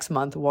your next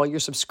month while your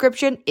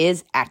subscription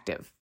is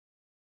active.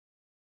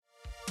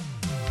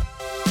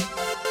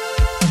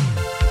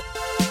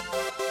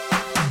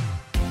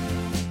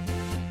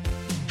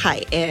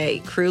 Hi, A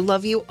crew,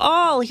 love you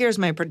all. Here's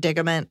my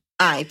predicament.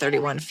 I,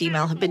 31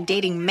 female, have been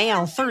dating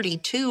male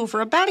 32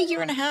 for about a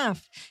year and a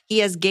half. He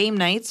has game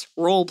nights,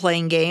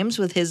 role-playing games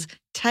with his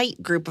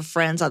tight group of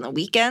friends on the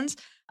weekends,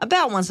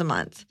 about once a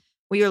month.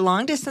 We were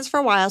long distance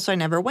for a while, so I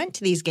never went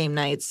to these game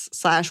nights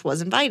 /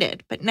 was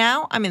invited. But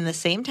now I'm in the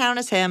same town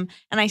as him,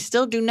 and I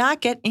still do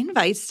not get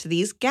invites to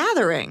these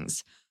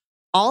gatherings.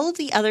 All of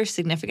the other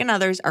significant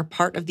others are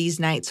part of these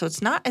nights, so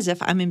it's not as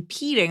if I'm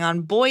impeding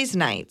on boys'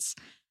 nights.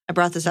 I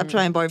brought this up to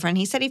my boyfriend.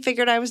 He said he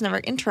figured I was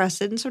never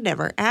interested and so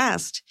never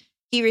asked.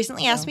 He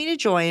recently asked me to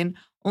join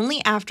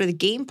only after the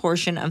game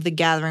portion of the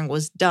gathering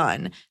was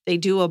done. They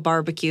do a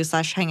barbecue /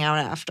 hangout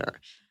after.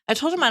 I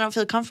told him I don't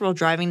feel comfortable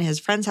driving to his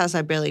friend's house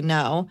I barely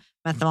know,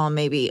 met them all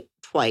maybe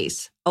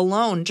twice,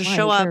 alone to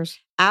show up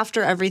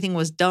after everything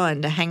was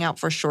done to hang out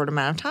for a short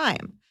amount of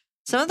time.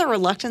 Some of the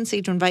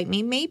reluctancy to invite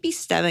me may be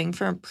stemming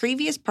from a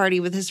previous party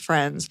with his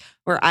friends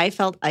where I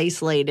felt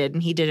isolated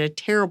and he did a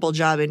terrible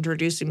job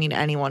introducing me to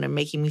anyone and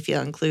making me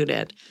feel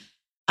included.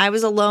 I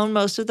was alone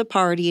most of the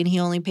party, and he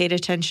only paid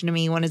attention to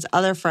me when his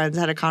other friends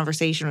had a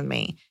conversation with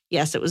me.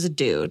 Yes, it was a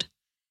dude.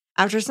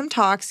 After some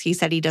talks, he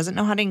said he doesn't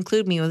know how to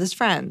include me with his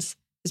friends.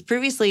 His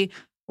previously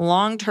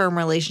long-term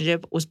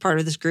relationship was part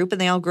of this group,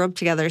 and they all grew up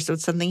together, so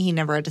it's something he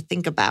never had to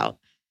think about.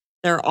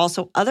 There are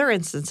also other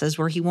instances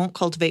where he won't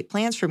cultivate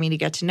plans for me to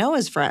get to know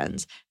his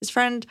friends. His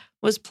friend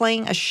was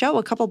playing a show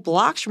a couple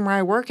blocks from where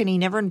I work, and he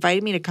never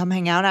invited me to come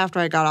hang out after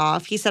I got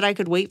off. He said I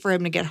could wait for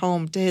him to get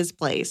home to his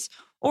place.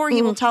 Or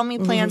he will tell me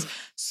plans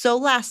so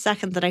last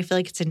second that I feel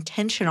like it's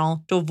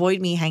intentional to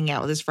avoid me hanging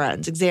out with his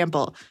friends.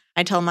 Example,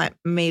 I tell him I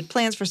made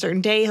plans for a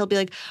certain day. He'll be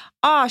like,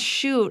 oh,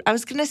 shoot, I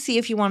was going to see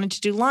if you wanted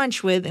to do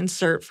lunch with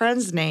insert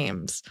friends'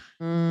 names.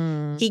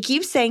 He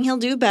keeps saying he'll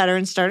do better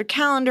and start a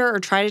calendar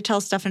or try to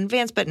tell stuff in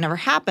advance, but it never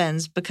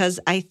happens because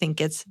I think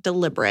it's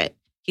deliberate.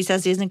 He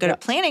says he isn't good at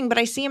planning, but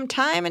I see him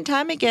time and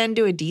time again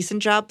do a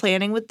decent job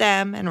planning with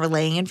them and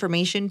relaying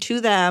information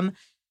to them.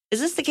 Is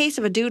this the case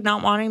of a dude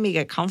not wanting me to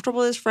get comfortable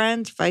with his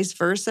friends, vice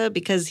versa,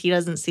 because he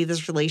doesn't see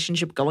this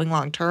relationship going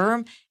long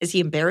term? Is he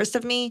embarrassed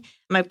of me?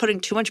 Am I putting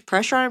too much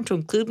pressure on him to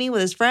include me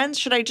with his friends?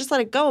 Should I just let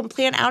it go and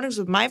plan outings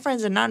with my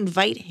friends and not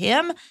invite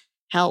him?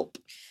 Help.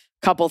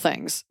 Couple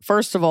things.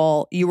 First of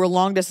all, you were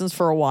long distance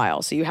for a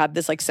while, so you had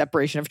this like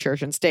separation of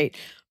church and state.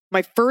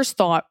 My first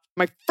thought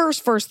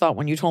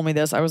when you told me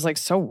this, I was like,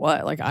 so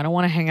what? Like, I don't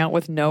want to hang out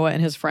with Noah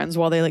and his friends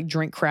while they like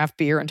drink craft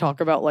beer and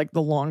talk about like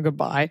the long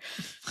goodbye.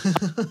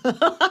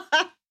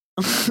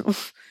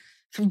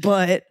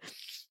 But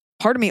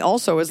part of me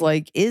also is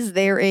like, is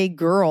there a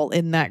girl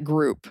in that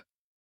group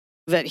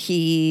that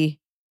he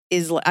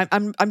is? I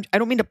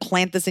don't mean to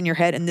plant this in your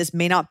head, and this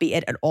may not be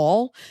it at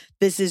all.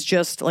 This is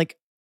just like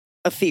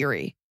a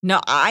theory. No,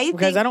 I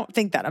don't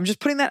think that. I'm just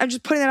putting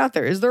that out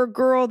there. Is there a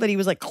girl that he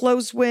was like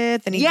close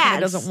with and he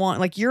kind of doesn't want,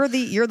 like you're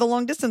the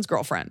long distance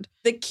girlfriend?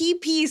 The key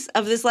piece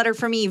of this letter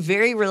for me,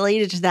 very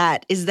related to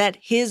that, is that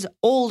his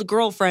old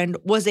girlfriend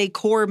was a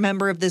core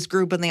member of this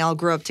group and they all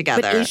grew up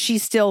together. But is she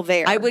still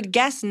there? I would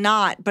guess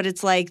not, but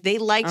it's like they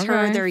liked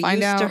her, they're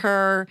used to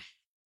her.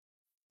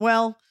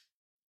 Well,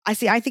 I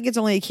think it's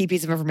only a key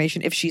piece of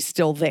information if she's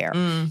still there.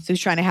 So he's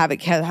trying to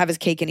have his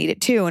cake and eat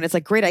it too. And it's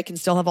like, great, I can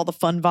still have all the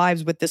fun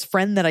vibes with this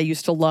friend that I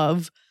used to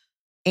love.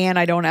 And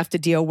I don't have to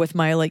deal with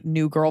my like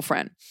new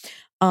girlfriend.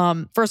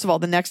 First of all,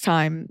 the next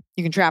time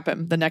you can trap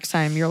him, the next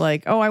time you're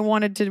like, oh, I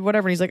wanted to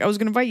whatever. And he's like, I was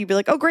going to invite you. Be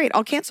like, oh, great,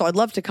 I'll cancel. I'd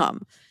love to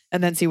come.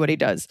 And then see what he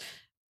does.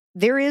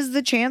 There is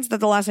the chance that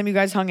the last time you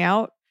guys hung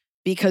out,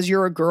 because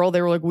you're a girl,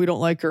 they were like, we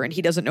don't like her. And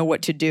he doesn't know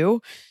what to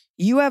do.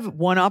 You have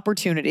one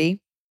opportunity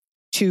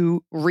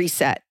to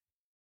reset.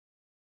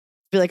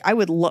 Be like, I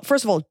would love,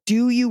 first of all,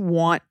 do you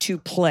want to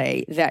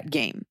play that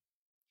game?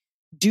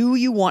 Do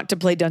you want to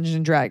play Dungeons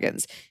and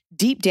Dragons?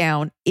 Deep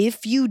down,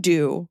 if you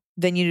do,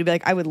 then you need to be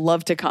like, I would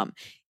love to come.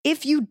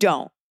 If you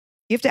don't,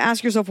 you have to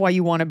ask yourself why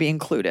you want to be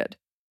included.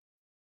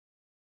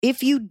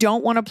 If you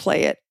don't want to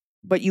play it,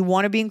 but you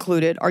want to be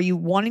included, are you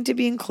wanting to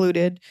be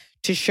included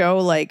to show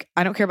like,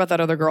 I don't care about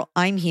that other girl,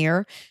 I'm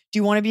here? Do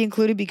you want to be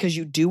included because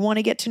you do want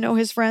to get to know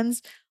his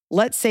friends?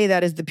 Let's say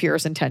that is the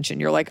purest intention.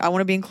 You're like, I want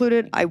to be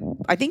included. I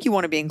think you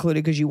want to be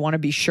included because you want to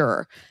be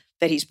sure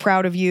that he's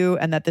proud of you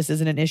and that this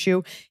isn't an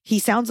issue. He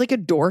sounds like a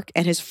dork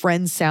and his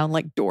friends sound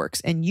like dorks.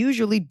 And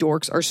usually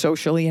dorks are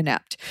socially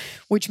inept,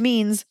 which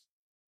means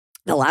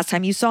the last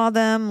time you saw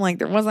them, like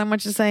there wasn't that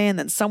much to say, and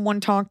then someone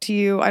talked to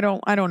you. I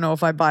don't know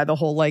if I buy the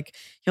whole like,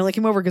 he only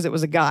came over because it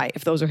was a guy,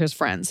 if those are his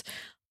friends.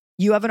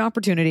 You have an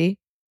opportunity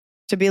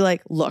to be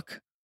like,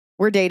 look,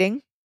 we're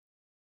dating.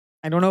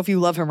 I don't know if you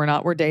love him or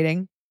not. We're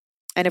dating.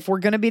 And if we're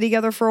going to be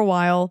together for a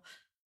while,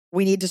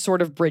 we need to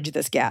sort of bridge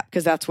this gap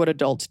because that's what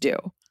adults do.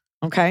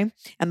 Okay.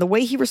 And the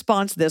way he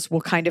responds to this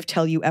will kind of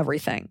tell you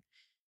everything.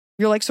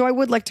 You're like, so I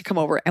would like to come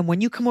over. And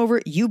when you come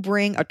over, you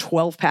bring a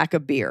 12-pack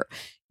of beer.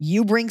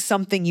 You bring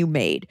something you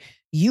made.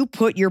 You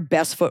put your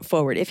best foot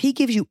forward. If he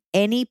gives you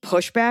any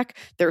pushback,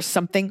 there's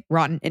something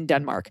rotten in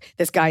Denmark.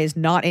 This guy is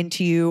not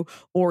into you,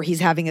 or he's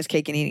having his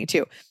cake and eating it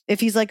too. If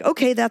he's like,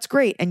 okay, that's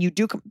great. And you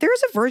do come,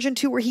 there's a version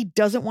too where he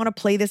doesn't want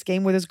to play this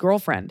game with his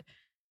girlfriend.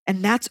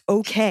 And that's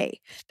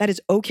okay. That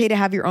is okay to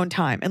have your own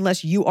time,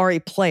 unless you are a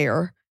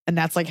player and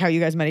that's like how you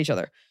guys met each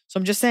other. So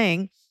I'm just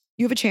saying,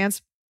 you have a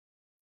chance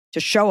to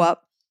show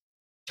up,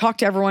 talk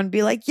to everyone,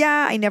 be like,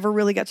 yeah, I never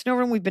really got to know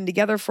him. We've been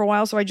together for a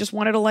while. So I just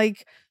wanted to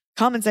like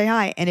come and say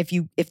hi. And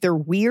if they're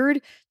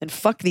weird, then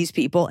fuck these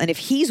people. And if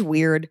he's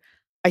weird,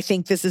 I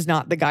think this is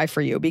not the guy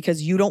for you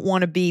because you don't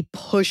want to be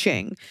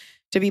pushing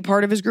to be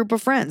part of his group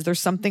of friends. There's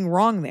something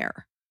wrong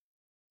there.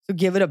 So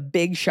give it a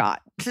big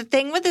shot. The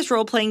thing with this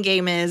role-playing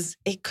game is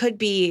it could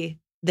be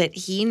that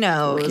he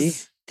knows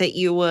dorky. That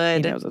you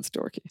would He knows it's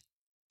dorky.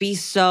 Be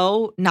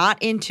so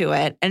not into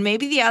it. And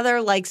maybe the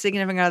other like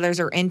significant others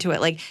are into it.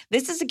 Like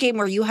this is a game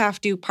where you have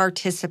to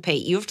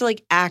participate. You have to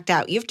like act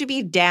out. You have to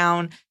be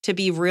down to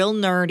be real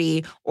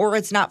nerdy or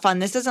it's not fun.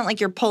 This isn't like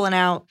you're pulling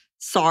out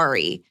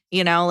sorry,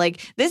 you know,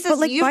 like this is,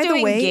 like, you have to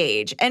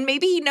engage. And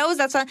maybe he knows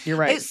that's not, you're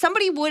right.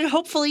 Somebody would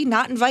hopefully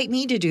not invite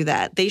me to do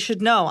that. They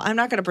should know I'm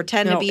not going to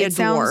pretend to be a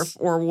dwarf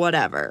or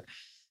whatever.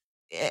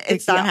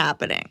 It's not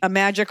happening. A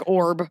magic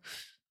orb.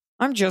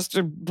 I'm just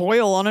a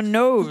boil on a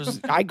nose.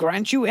 I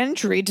grant you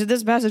entry to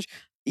this passage.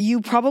 You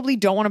probably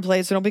don't want to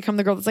play it, so don't become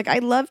the girl that's like, I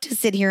love to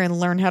sit here and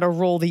learn how to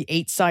roll the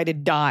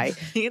 8-sided die. I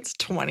think it's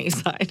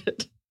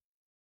 20-sided.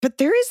 But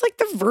there is like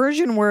the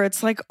version where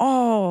it's like,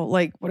 oh,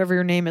 like whatever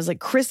your name is, like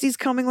Christy's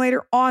coming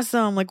later.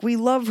 Awesome. Like we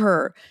love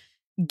her.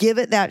 Give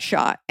it that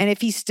shot. And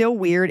if he's still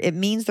weird, it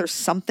means there's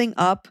something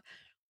up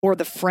or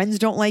the friends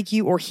don't like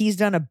you or he's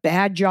done a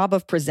bad job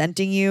of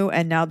presenting you.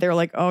 And now they're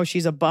like, oh,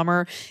 she's a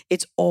bummer.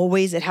 It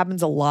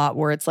happens a lot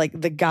where it's like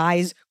the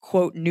guy's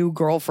quote new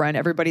girlfriend.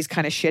 Everybody's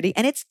kind of shitty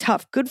and it's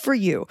tough. Good for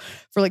you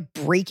for like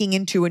breaking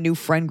into a new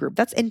friend group.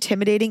 That's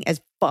intimidating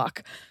as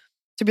fuck.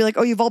 To be like,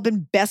 oh, you've all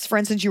been best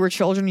friends since you were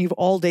children. You've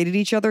all dated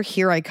each other.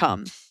 Here I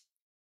come.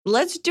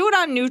 Let's do it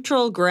on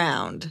neutral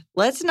ground.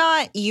 Let's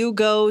not you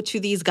go to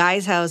these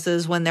guys'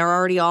 houses when they're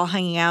already all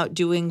hanging out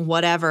doing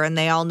whatever and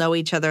they all know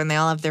each other and they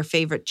all have their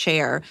favorite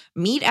chair.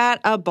 Meet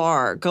at a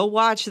bar. Go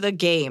watch the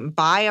game.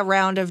 Buy a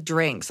round of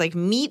drinks. Like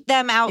meet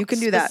them out you can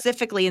do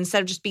specifically that.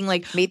 Instead of just being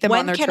like, meet them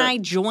when on their can trip. I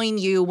join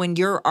you when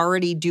you're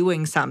already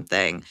doing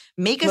something?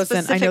 Make a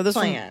specific I know this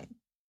plan.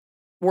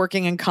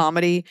 Working in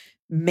comedy,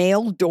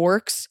 male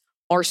dorks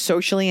are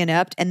socially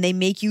inept and they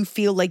make you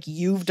feel like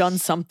you've done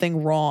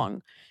something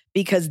wrong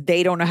because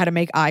they don't know how to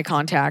make eye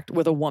contact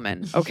with a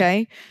woman,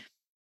 okay?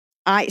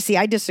 I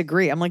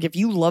disagree. I'm like, if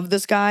you love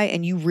this guy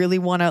and you really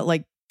want to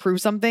like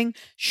prove something,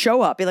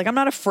 show up. Be like, I'm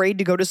not afraid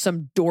to go to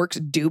some dork's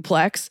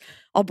duplex.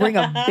 I'll bring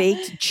a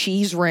baked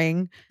cheese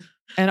ring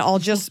and I'll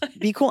just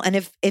be cool. And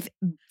if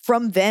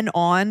from then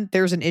on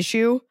there's an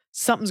issue,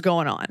 something's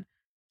going on.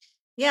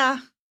 Yeah.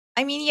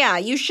 I mean, yeah,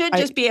 you should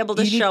just be able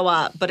to show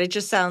up, but it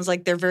just sounds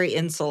like they're very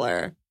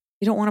insular.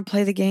 You don't want to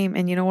play the game.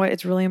 And you know what?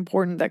 It's really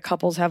important that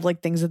couples have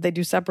like things that they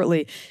do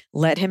separately.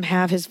 Let him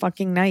have his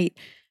fucking night.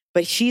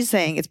 But she's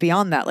saying it's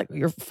beyond that. Like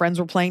your friends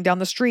were playing down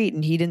the street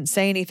and he didn't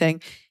say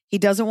anything. He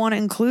doesn't want to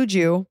include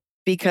you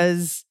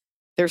because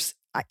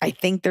I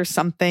think there's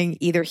something,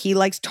 either he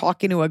likes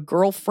talking to a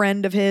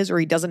girlfriend of his or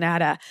he doesn't know how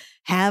to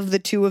have the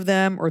two of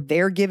them or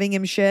they're giving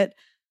him shit.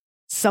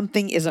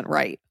 Something isn't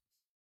right.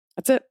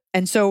 That's it.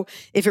 And so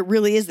if it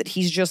really is that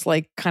he's just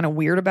like kind of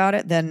weird about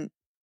it, then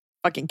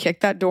fucking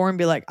kick that door and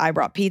be like, I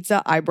brought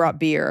pizza, I brought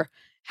beer.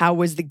 How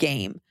was the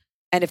game?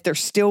 And if they're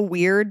still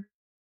weird,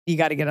 you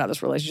got to get out of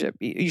this relationship.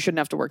 You shouldn't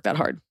have to work that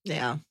hard.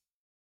 Yeah.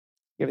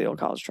 Give the old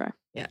college try.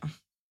 Yeah.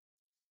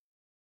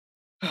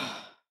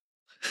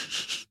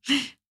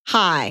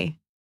 Hi,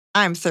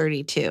 I'm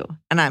 32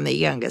 and I'm the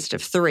youngest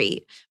of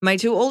 3. My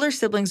 2 older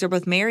siblings are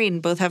both married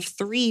and both have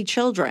 3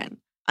 children.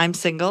 I'm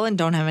single and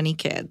don't have any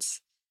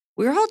kids.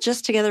 We were all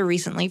just together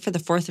recently for the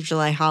 4th of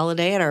July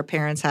holiday at our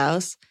parents'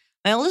 house.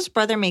 My oldest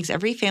brother makes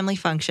every family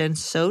function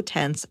so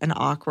tense and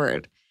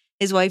awkward.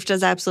 His wife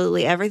does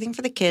absolutely everything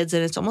for the kids,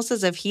 and it's almost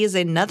as if he is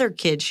another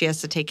kid she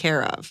has to take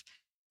care of.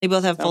 They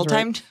both have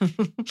full-time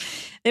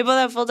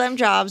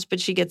jobs, but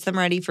she gets them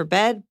ready for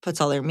bed,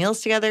 puts all their meals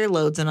together,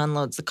 loads and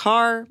unloads the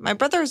car. My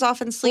brother is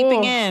often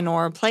sleeping in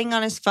or playing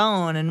on his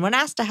phone, and when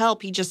asked to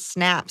help, he just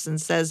snaps and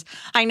says,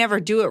 I never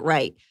do it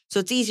right,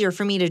 so it's easier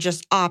for me to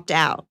just opt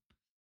out.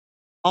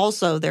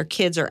 Also, their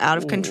kids are out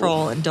of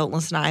control and don't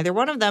listen to either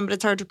one of them, but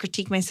it's hard to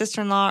critique my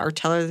sister-in-law or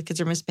tell her the kids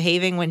are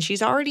misbehaving when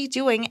she's already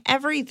doing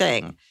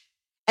everything.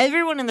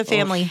 Everyone in the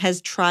family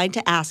has tried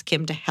to ask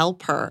him to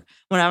help her.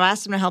 When I've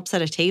asked him to help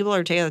set a table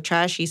or take out the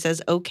trash, he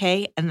says,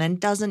 okay, and then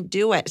doesn't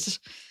do it.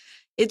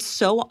 It's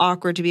so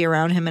awkward to be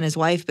around him and his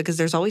wife because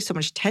there's always so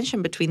much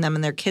tension between them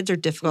and their kids are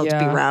difficult to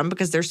be around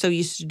because they're so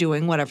used to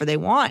doing whatever they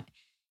want.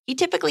 He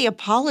typically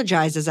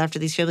apologizes after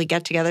these family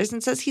get-togethers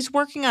and says he's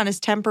working on his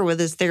temper with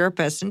his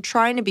therapist and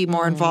trying to be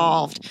more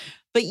involved.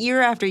 But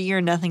year after year,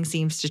 nothing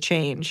seems to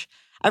change.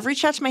 I've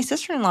reached out to my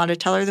sister-in-law to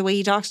tell her the way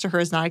he talks to her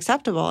is not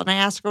acceptable, and I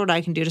ask her what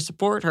I can do to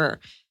support her.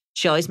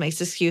 She always makes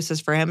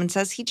excuses for him and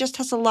says he just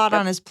has a lot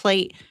on his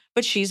plate,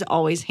 but she's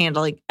always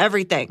handling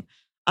everything.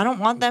 I don't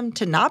want them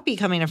to not be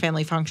coming to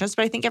family functions,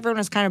 but I think everyone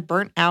is kind of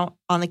burnt out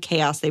on the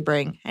chaos they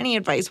bring. Any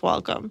advice,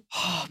 welcome.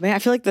 Oh, man, I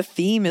feel like the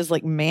theme is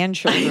like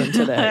man-children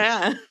today.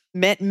 Yeah.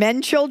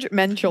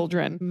 Men-children.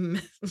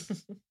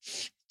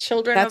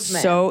 Children That's of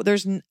men. so,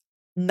 there's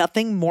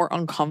nothing more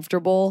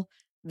uncomfortable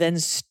than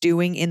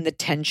stewing in the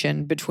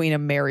tension between a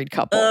married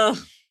couple. Ugh.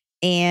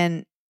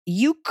 And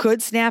you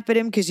could snap at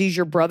him because he's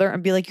your brother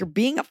and be like, you're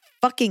being a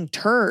fucking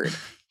turd.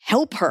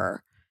 Help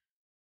her.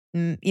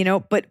 You know,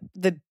 but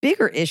the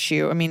bigger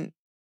issue, I mean,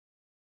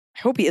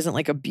 I hope he isn't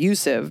like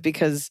abusive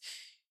because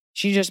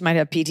she just might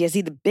have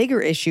PTSD. The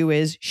bigger issue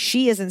is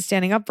she isn't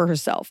standing up for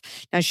herself.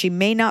 Now, she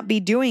may not be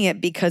doing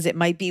it because it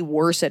might be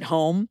worse at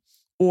home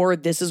or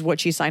this is what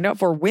she signed up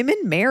for. Women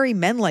marry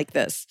men like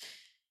this.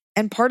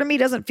 And part of me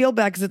doesn't feel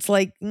bad because it's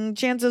like,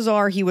 chances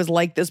are he was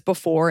like this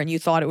before and you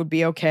thought it would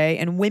be okay.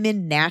 And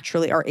women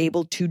naturally are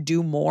able to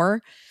do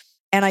more.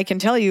 And I can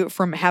tell you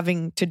from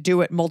having to do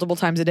it multiple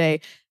times a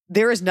day,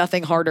 there is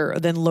nothing harder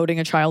than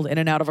loading a child in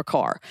and out of a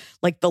car.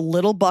 Like the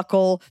little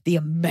buckle, the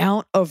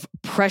amount of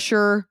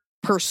pressure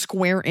per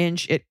square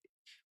inch it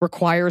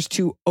requires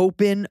to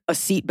open a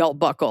seatbelt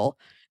buckle,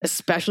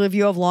 especially if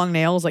you have long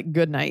nails, like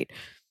good night.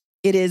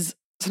 It is,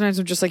 sometimes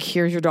I'm just like,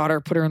 here's your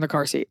daughter, put her in the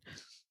car seat.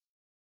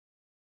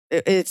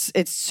 It's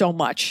so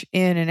much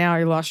in and out.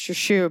 You lost your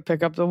shoe,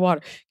 pick up the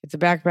water, get the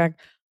backpack,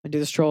 undo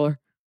the stroller,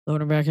 load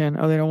her back in.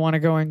 Oh, they don't want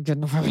to go in. Get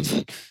in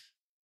the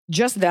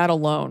Just that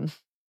alone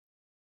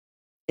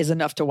is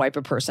enough to wipe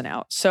a person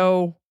out.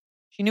 So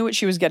she knew what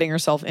she was getting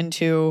herself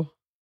into.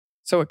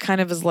 So it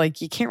kind of is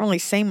like, you can't really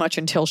say much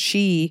until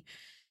she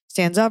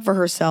stands up for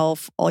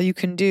herself. All you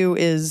can do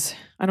is,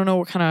 I don't know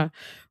what kind of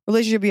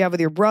relationship you have with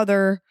your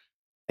brother.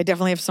 I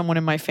definitely have someone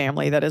in my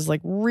family that is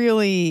like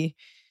really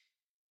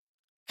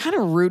kind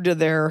of rude to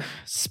their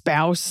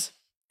spouse.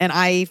 And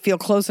I feel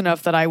close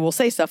enough that I will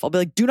say stuff. I'll be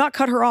like, do not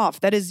cut her off.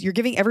 That is, you're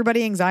giving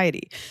everybody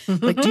anxiety.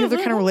 Like, do you have the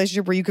kind of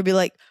relationship where you could be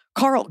like,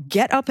 Carl,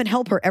 get up and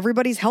help her.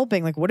 Everybody's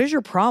helping. Like, what is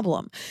your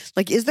problem?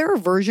 Like, is there a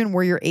version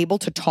where you're able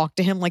to talk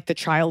to him like the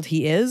child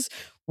he is?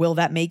 Will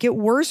that make it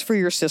worse for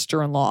your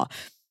sister-in-law?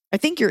 I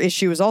think your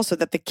issue is also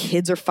that the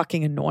kids are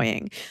fucking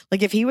annoying.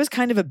 Like, if he was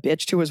kind of a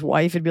bitch to his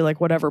wife, it'd be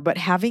like, whatever. But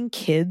having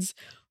kids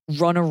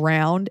run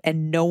around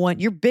and no one,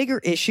 your bigger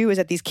issue is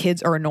that these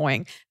kids are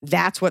annoying.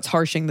 That's what's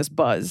harshing this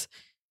buzz,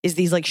 is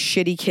these like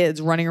shitty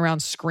kids running around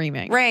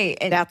screaming. Right.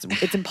 And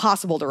it's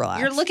impossible to relax.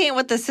 you're looking at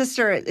what the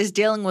sister is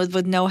dealing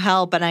with no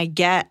help. And I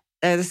get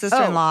the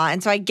sister-in-law.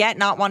 And so I get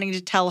not wanting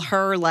to tell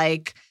her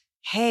like,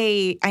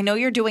 hey, I know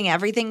you're doing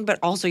everything, but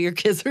also your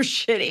kids are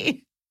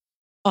shitty.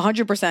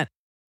 100%.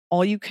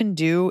 All you can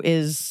do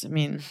is, I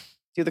mean,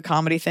 do the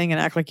comedy thing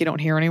and act like you don't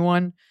hear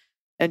anyone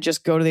and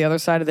just go to the other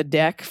side of the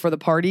deck for the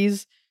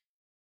parties.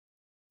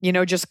 You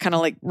know, just kind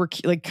of like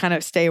kind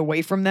of stay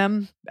away from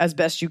them as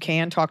best you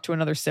can. Talk to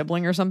another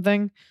sibling or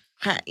something.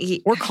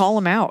 Or call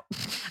them out.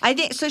 I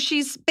think so.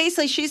 She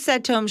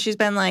said to him, she's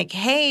been like,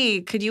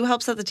 hey, could you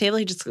help set the table?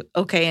 He just,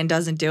 okay, and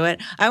doesn't do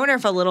it. I wonder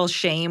if a little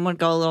shame would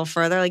go a little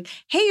further. Like,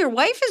 hey, your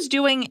wife is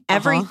doing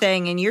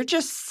everything and you're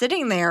just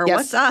sitting there.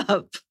 Yes. What's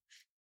up?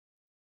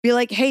 Be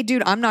like, hey,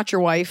 dude, I'm not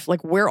your wife.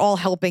 Like, we're all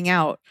helping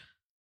out.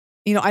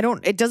 You know,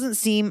 it doesn't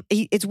seem,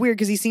 it's weird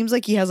because he seems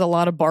like he has a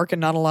lot of bark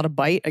and not a lot of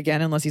bite,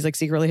 again, unless he's like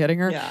secretly hitting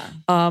her.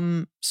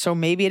 Yeah. So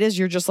maybe it is,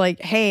 you're just like,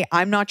 hey,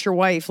 I'm not your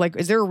wife. Like,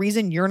 is there a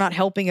reason you're not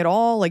helping at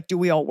all? Like, do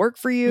we all work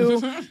for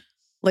you?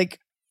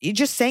 Like, you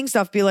just saying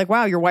stuff, be like,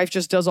 wow, your wife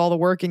just does all the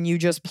work and you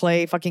just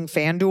play fucking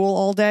FanDuel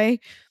all day.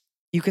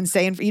 You can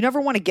say, and you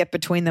never want to get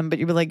between them, but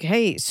you'd be like,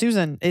 hey,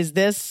 Susan, is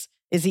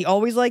he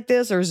always like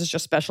this? Or is this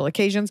just special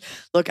occasions?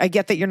 Look, I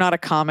get that you're not a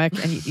comic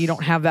and you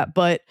don't have that,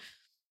 but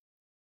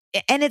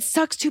and it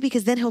sucks too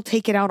because then he'll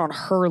take it out on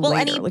her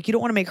later. Like, you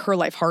don't want to make her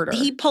life harder.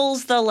 He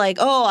pulls the like,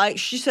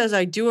 she says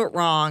I do it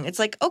wrong. It's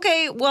like,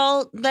 okay,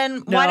 well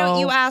then why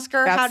don't you ask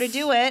her how to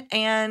do it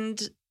and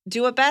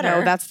do it better?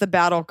 No, that's the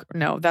battle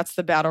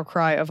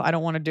cry of I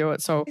don't want to do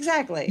it. So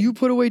exactly, you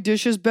put away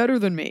dishes better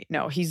than me.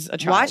 No, he's a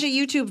child. Watch a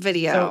YouTube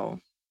video. So,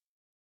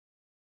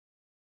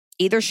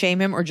 either shame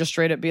him or just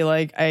straight up be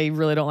like, I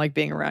really don't like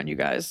being around you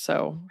guys.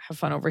 So have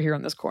fun over here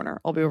in this corner.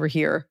 I'll be over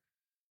here.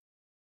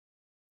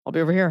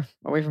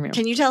 Away from you.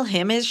 Can you tell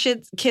him his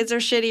kids are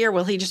shitty, or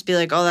will he just be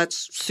like, oh,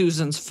 that's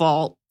Susan's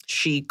fault.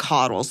 She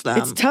coddles them.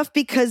 It's tough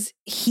because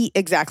he's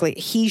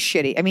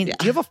shitty. I mean,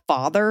 you have a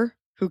father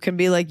who can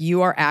be like,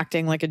 you are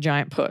acting like a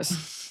giant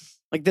puss.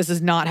 Like, this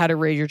is not how to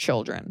raise your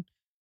children.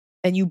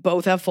 and you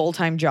both have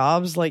full-time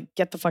jobs, like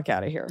get the fuck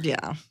out of here.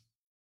 Yeah.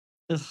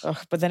 Ugh,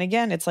 but then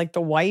again, it's like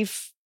the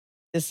wife,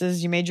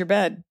 you made your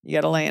bed. You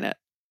got to lay in it.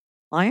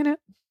 Lie in it.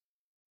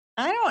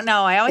 I don't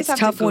know. I always It's have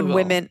tough to Google.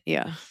 when women,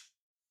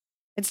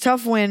 it's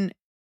tough when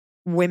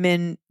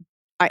women,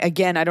 I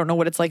don't know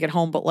what it's like at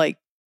home, but like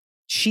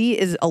she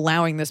is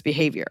allowing this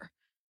behavior.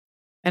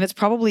 And it's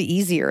probably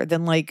easier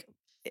than like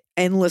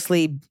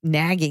endlessly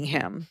nagging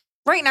him.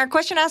 Right. And our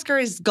question asker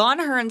has gone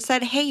to her and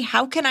said, hey,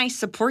 how can I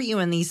support you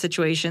in these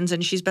situations?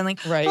 And she's been like,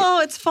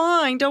 oh, it's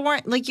fine. Don't worry.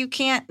 Like you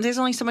can't, there's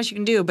only so much you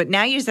can do. But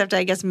now you just have to,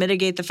 I guess,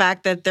 mitigate the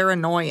fact that they're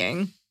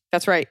annoying.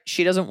 That's right.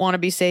 She doesn't want to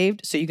be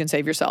saved, so you can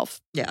save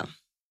yourself. Yeah.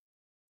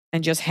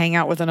 And just hang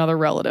out with another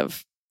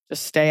relative.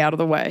 Just stay out of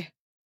the way.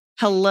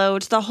 Hello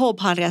to the whole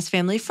podcast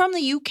family from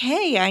the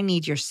UK. I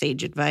need your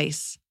sage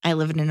advice. I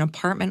live in an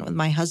apartment with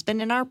my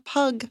husband and our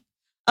pug.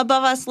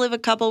 Above us live a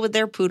couple with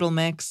their poodle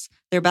mix.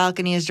 Their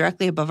balcony is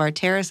directly above our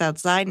terrace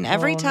outside, and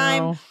every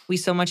time we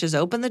so much as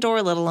open the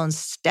door, let alone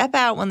step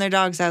out when their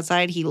dog's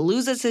outside, he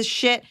loses his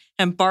shit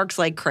and barks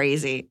like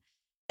crazy.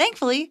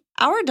 Thankfully,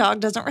 our dog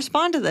doesn't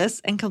respond to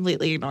this and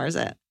completely ignores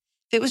it.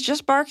 If it was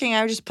just barking,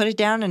 I would just put it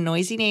down on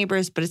noisy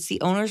neighbors, but it's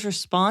the owner's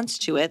response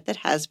to it that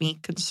has me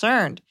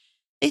concerned.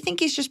 They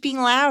think he's just being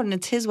loud, and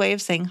it's his way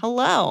of saying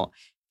hello,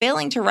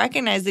 failing to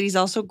recognize that he's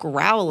also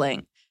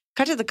growling.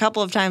 Cut to the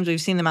couple of times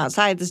we've seen them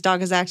outside, this dog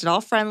has acted all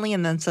friendly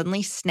and then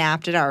suddenly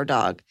snapped at our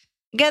dog.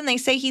 Again, they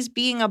say he's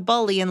being a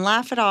bully and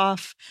laugh it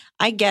off.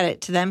 I get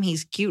it. To them,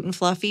 he's cute and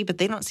fluffy, but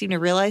they don't seem to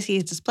realize he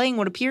is displaying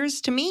what appears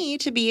to me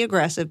to be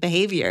aggressive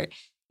behavior.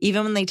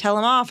 Even when they tell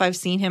him off, I've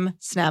seen him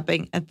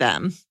snapping at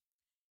them.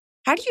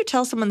 How do you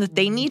tell someone that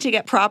they need to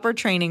get proper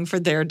training for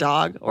their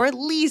dog, or at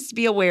least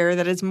be aware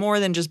that it's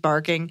more than just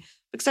barking?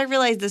 Because I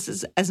realize this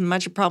is as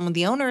much a problem with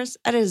the owners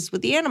as it is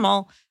with the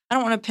animal. I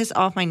don't want to piss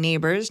off my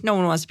neighbors. No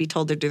one wants to be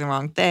told they're doing the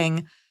wrong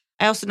thing.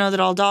 I also know that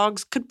all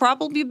dogs could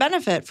probably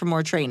benefit from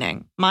more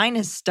training. Mine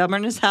is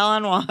stubborn as hell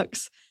on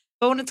walks.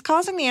 But when it's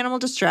causing the animal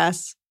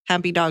distress,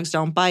 happy dogs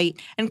don't bite,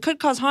 and could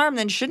cause harm,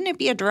 then shouldn't it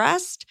be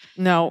addressed?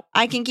 No.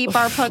 I can keep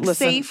our pugs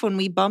safe when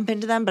we bump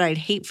into them, but I'd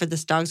hate for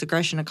this dog's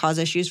aggression to cause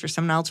issues for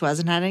someone else who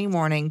hasn't had any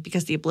warning,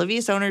 because the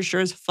oblivious owners sure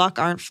as fuck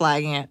aren't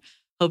flagging it.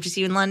 Hope to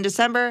see you in London,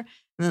 December.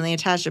 And then they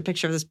attached a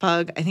picture of this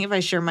pug. I think if I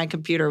share my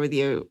computer with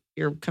you,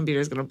 your computer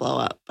is going to blow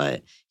up.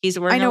 But he's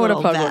wearing a little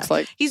vest. I know what a pug looks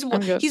like.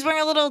 He's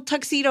wearing a little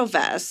tuxedo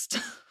vest.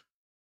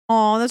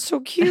 Oh, that's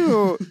so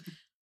cute.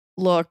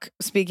 Look,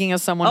 speaking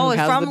as someone who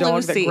has the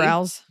dog that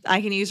growls.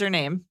 I can use her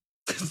name.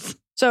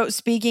 So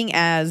speaking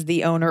as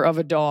the owner of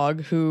a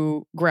dog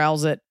who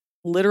growls at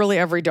literally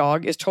every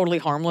dog, is totally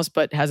harmless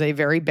but has a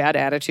very bad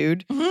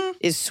attitude,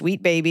 is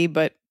Sweet Baby,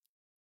 but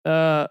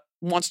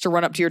wants to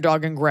run up to your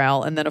dog and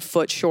growl, and then a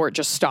foot short,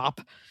 just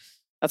stop.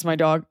 That's my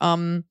dog.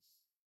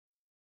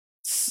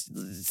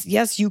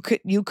 Yes, you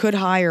could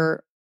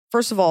hire.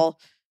 First of all,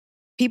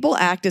 people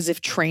act as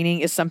if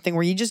training is something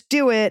where you just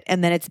do it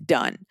and then it's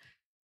done.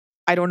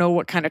 I don't know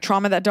what kind of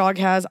trauma that dog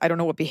has. I don't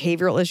know what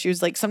behavioral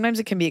issues. Like sometimes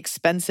it can be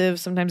expensive.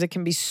 Sometimes it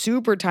can be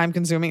super time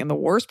consuming. And the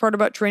worst part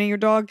about training your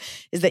dog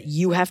is that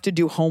you have to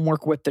do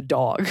homework with the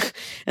dog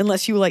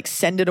unless you like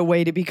send it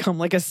away to become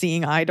like a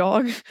seeing eye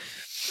dog.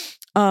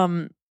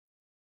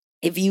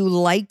 If you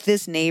liked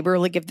this neighbor,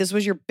 like if this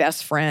was your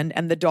best friend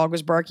and the dog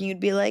was barking, you'd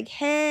be like,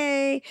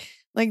 hey,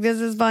 like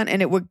this is fun.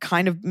 And it would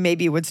kind of,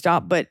 maybe it would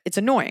stop, but it's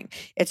annoying.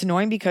 It's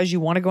annoying because you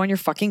want to go on your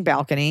fucking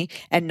balcony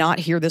and not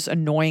hear this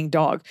annoying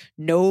dog.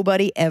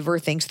 Nobody ever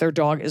thinks their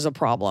dog is a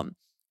problem.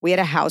 We had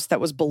a house that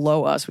was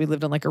below us. We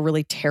lived in like a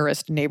really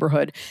terraced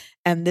neighborhood.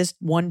 And this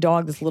one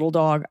dog, this little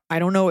dog, I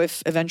don't know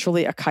if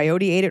eventually a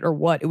coyote ate it or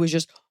what. It was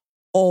just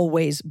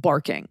always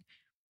barking.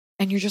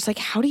 And you're just like,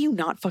 how do you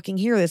not fucking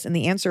hear this? And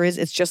the answer is,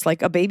 it's just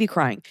like a baby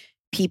crying.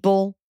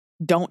 People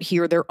don't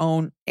hear their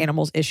own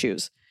animals'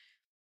 issues.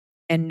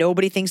 And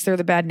nobody thinks they're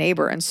the bad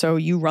neighbor. And so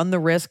you run the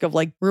risk of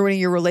like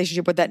ruining your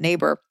relationship with that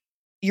neighbor.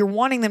 You're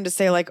wanting them to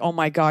say like, oh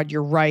my God,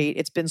 you're right.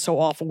 It's been so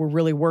awful. We're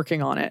really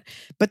working on it.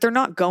 But they're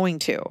not going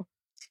to.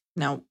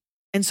 No.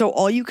 And so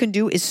all you can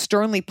do is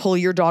sternly pull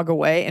your dog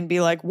away and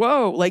be like,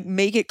 whoa, like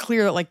make it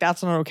clear that like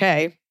that's not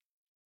okay.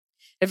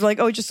 If you're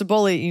like, oh, it's just a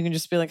bully, you can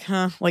just be like,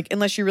 huh? Like,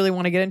 unless you really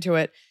want to get into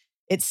it.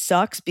 It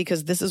sucks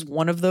because this is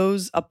one of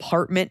those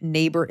apartment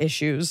neighbor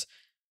issues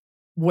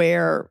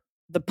where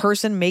the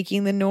person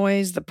making the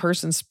noise, the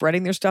person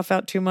spreading their stuff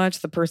out too much,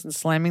 the person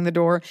slamming the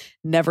door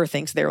never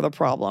thinks they're the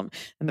problem.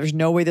 And there's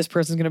no way this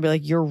person's going to be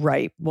like, you're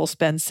right. We'll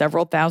spend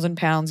several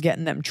 £1,000s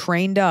getting them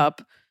trained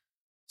up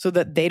so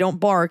that they don't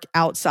bark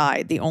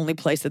outside the only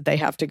place that they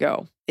have to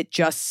go. It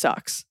just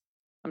sucks.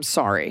 I'm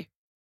sorry.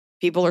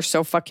 People are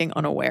so fucking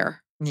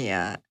unaware.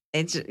 Yeah.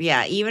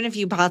 Even if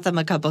you bought them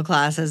a couple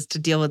classes to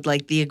deal with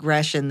like the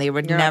aggression, they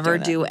would never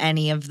do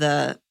any of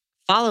the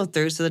follow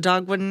through, so the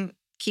dog wouldn't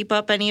keep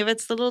up any of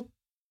its little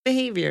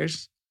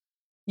behaviors.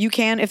 You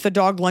can, if the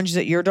dog lunges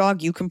at your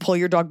dog, you can pull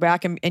your dog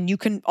back and you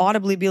can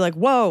audibly be like,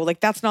 whoa,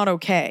 like that's not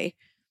okay.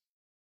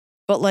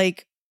 But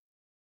like,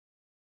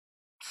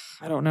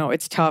 I don't know,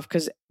 it's tough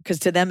because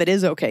to them it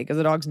is okay because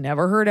the dog's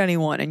never hurt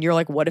anyone. And you're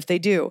like, what if they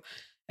do?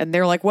 And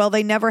they're like, well,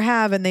 they never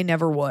have and they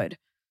never would.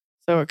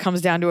 So it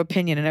comes down to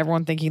opinion and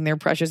everyone thinking they're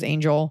precious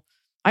angel.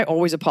 I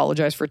always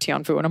apologize for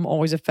Tianfu, and I'm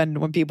always offended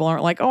when people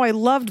aren't like, oh, I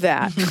loved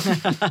that.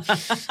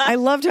 I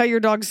loved how your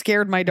dog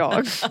scared my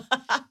dog.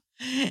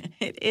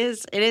 It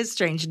is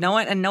strange. No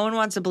one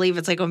wants to believe.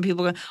 It's like when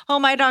people go, oh,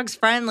 my dog's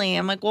friendly.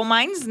 I'm like, well,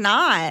 mine's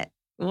not.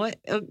 What?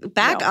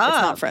 Back up.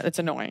 It's not friendly. It's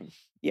annoying.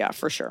 Yeah,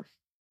 for sure.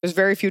 There's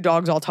very few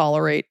dogs I'll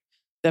tolerate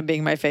them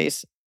being my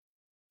face.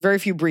 Very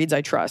few breeds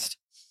I trust.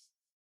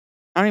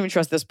 I don't even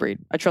trust this breed.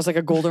 I trust like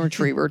a golden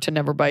retriever to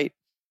never bite.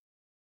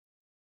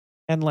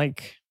 And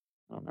like,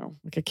 I don't know,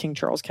 like a King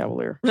Charles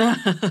Cavalier.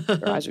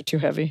 Their eyes are too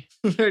heavy.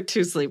 They're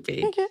too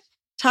sleepy. Okay.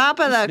 Top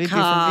of the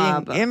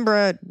cob.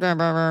 Inbred.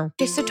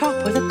 It's the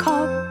top of the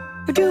cob.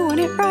 You're doing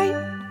it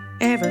right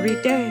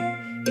every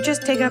day. You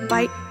just take a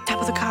bite.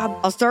 Top of the cob.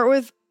 I'll start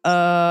with,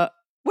 well,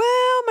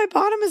 my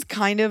bottom is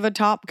kind of a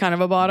top, kind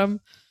of a bottom.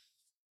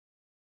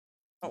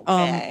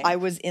 Okay. I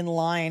was in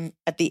line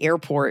at the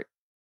airport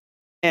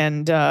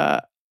and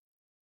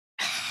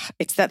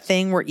it's that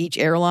thing where each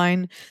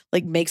airline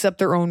like makes up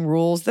their own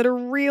rules that are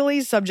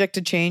really subject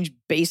to change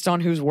based on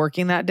who's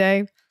working that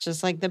day.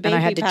 Just like the baby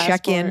And I had to passport.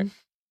 check in.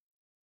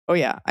 Oh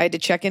yeah, I had to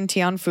check in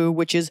Tianfu,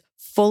 which is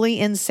fully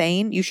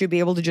insane. You should be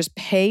able to just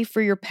pay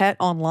for your pet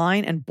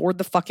online and board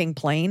the fucking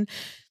plane.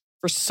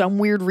 For some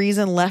weird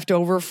reason left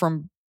over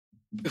from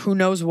who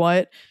knows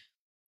what,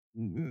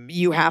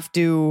 you have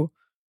to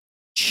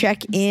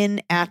check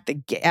in at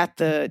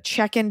the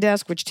check-in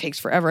desk, which takes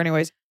forever.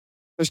 Anyways,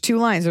 there's two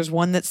lines. There's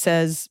one that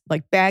says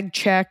like bag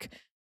check,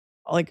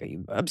 like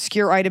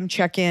obscure item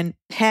check-in,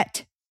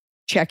 pet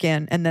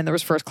check-in, and then there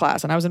was first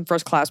class. And I was in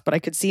first class, but I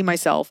could see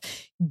myself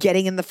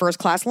getting in the first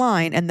class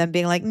line and then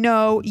being like,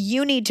 no,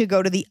 you need to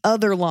go to the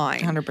other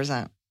line.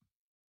 100%.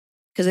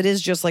 Because it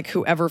is just like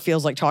whoever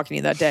feels like talking to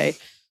you that day.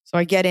 So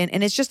I get in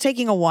and it's just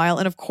taking a while.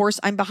 And of course,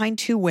 I'm behind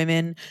two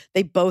women.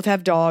 They both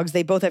have dogs.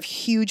 They both have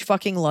huge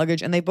fucking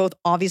luggage. And they both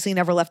obviously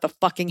never left the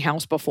fucking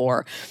house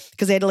before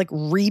because they had to like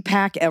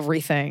repack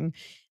everything.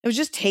 It was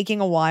just taking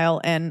a while.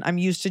 And I'm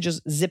used to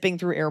just zipping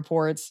through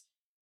airports.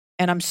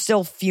 And I'm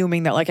still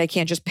fuming that like I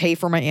can't just pay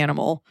for my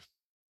animal.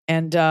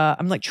 And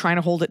I'm like trying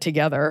to hold it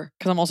together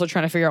because I'm also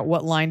trying to figure out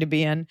what line to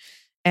be in.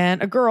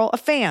 And a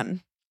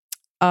fan,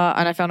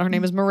 and I found out her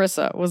name is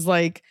Marissa, was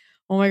like,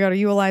 oh my God, are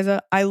you Iliza?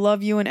 I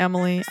love you and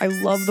Emily. I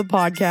love the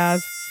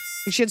podcast.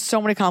 She had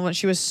so many compliments.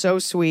 She was so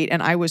sweet.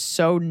 And I was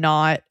so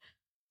not,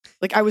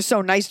 like, I was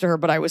so nice to her,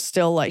 but I was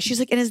still like, she's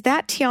like, and is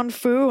that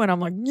Tianfu? And I'm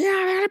like, yeah,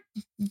 I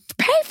gotta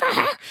pay for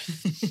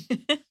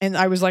her. And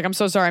I was like, I'm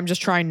so sorry. I'm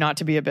just trying not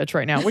to be a bitch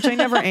right now, which I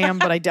never am,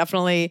 but I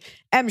definitely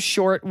am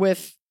short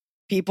with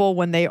people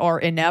when they are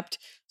inept.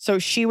 So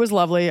she was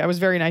lovely. I was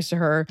very nice to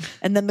her.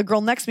 And then the girl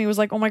next to me was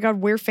like, oh my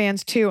God, we're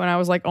fans too. And I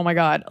was like, oh my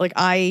God, like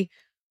I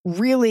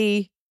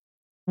really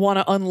want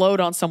to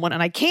unload on someone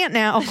and I can't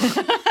now.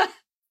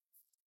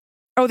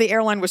 Oh, the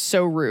airline was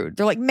so rude.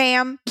 They're like,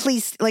 ma'am,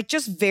 please, like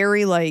just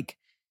very like,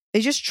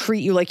 they just treat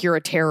you like you're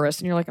a terrorist.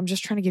 And you're like, I'm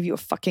just trying to give you a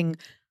fucking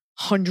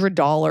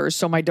 $100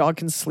 so my dog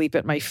can sleep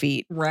at my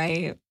feet.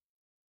 Right.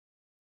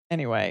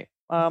 Anyway,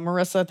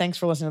 Marissa, thanks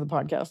for listening to the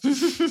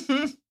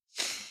podcast.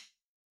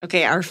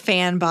 Okay, our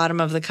fan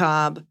bottom of the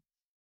cob.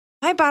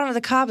 My bottom of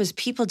the cob is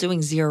people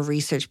doing zero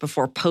research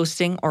before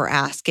posting or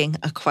asking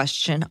a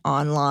question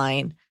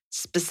online.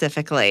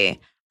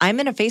 Specifically, I'm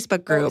in a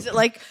Facebook group. Is it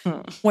like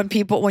when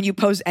you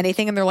post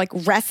anything and they're like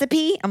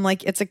recipe? I'm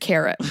like, it's a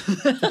carrot,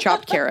 a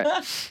chopped carrot.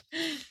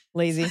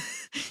 Lazy.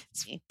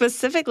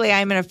 Specifically,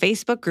 I'm in a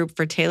Facebook group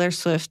for Taylor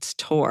Swift's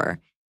tour.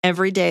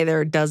 Every day,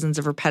 there are dozens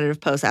of repetitive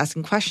posts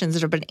asking questions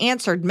that have been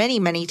answered many,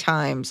 many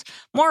times.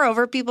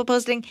 Moreover, people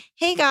posting,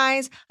 hey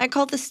guys, I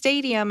called the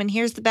stadium and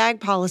here's the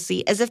bag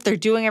policy, as if they're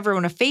doing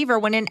everyone a favor,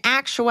 when in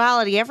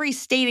actuality, every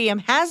stadium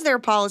has their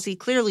policy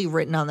clearly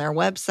written on their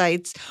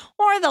websites.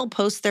 Or they'll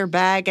post their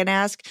bag and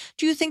ask,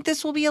 do you think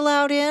this will be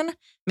allowed in?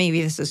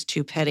 Maybe this is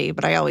too petty,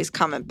 but I always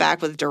comment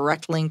back with a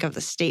direct link of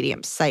the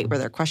stadium site where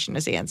their question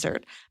is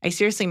answered. I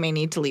seriously may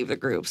need to leave the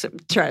group, so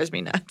it drives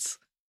me nuts.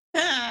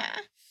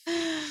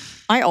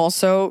 I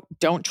also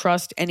don't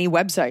trust any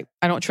website.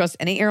 I don't trust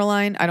any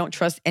airline. I don't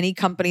trust any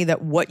company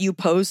that what you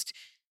post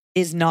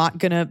is not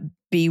going to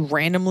be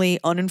randomly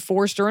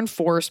unenforced or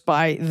enforced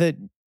by the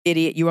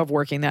idiot you have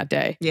working that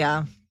day.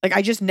 Yeah. Like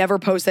I just never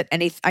post that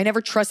I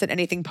never trust that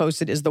anything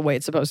posted is the way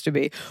it's supposed to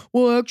be.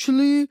 Well,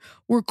 actually,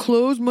 we're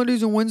closed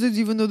Mondays and Wednesdays,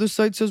 even though the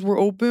site says we're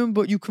open,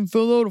 but you can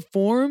fill out a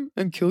form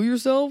and kill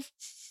yourself.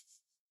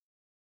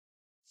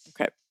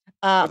 Okay.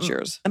 What's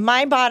yours?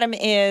 My bottom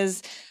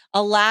is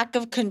a lack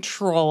of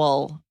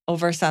control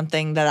over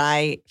something that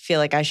I feel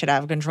like I should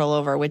have control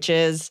over, which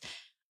is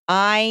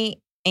when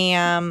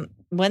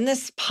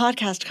this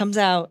podcast comes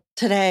out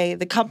today,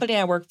 the company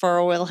I work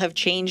for will have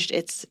changed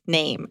its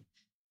name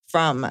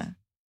from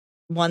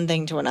one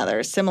thing to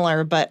another.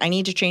 Similar, but I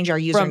need to change our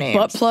usernames.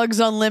 From Butt Plugs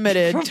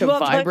Unlimited to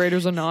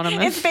Vibrators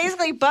Anonymous. It's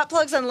basically Butt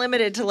Plugs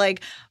Unlimited to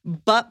like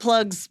Butt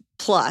Plugs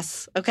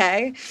Plus,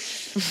 okay?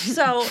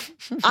 So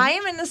I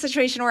am in the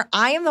situation where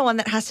I am the one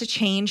that has to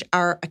change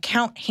our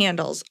account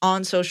handles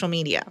on social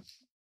media.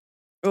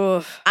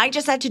 Ugh. I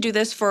just had to do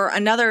this for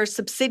another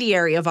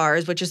subsidiary of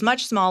ours, which is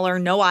much smaller,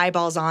 no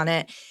eyeballs on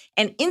it.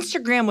 And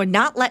Instagram would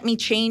not let me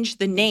change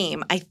the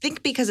name. I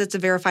think because it's a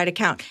verified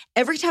account.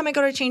 Every time I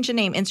go to change the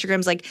name,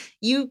 Instagram's like,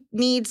 you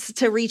need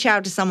to reach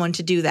out to someone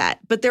to do that.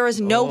 But there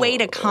was no way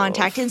to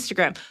contact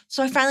Instagram.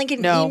 So I finally get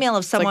an email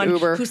of someone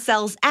who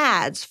sells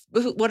ads,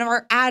 one of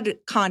our ad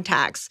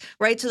contacts,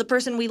 right? So the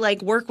person we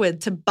like work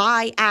with to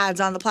buy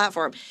ads on the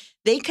platform.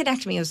 They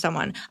connect me with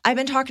someone. I've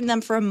been talking to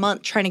them for a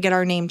month trying to get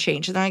our name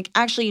changed. And they're like,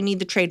 actually, you need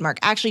the trademark.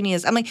 Actually, you need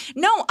this. I'm like,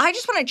 no, I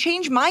just want to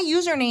change my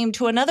username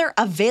to another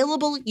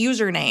available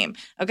username.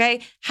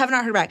 Okay? Have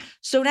not heard back.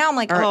 So now I'm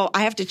like,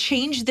 I have to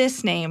change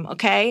this name.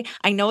 Okay?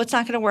 I know it's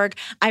not going to work.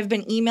 I've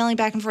been emailing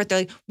back and forth.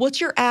 They're like,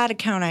 what's your ad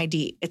account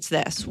ID? It's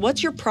this.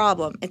 What's your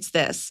problem? It's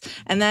this.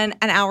 And then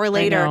an hour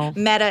later,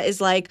 Meta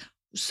is like,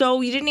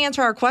 so you didn't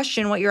answer our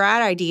question what your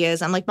ad ID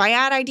is. I'm like, my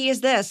ad ID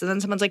is this. And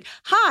then someone's like,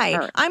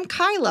 hi, I'm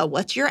Kyla.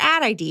 What's your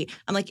ad ID?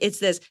 I'm like, it's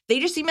this.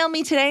 They just emailed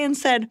me today and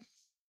said,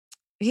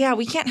 yeah,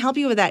 we can't help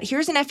you with that.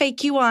 Here's an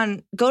FAQ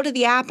on go to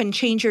the app and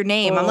change your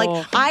name. I'm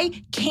like,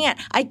 I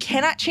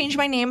cannot change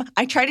my name.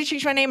 I tried to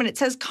change my name and it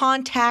says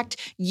contact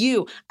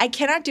you. I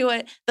cannot do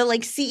it. The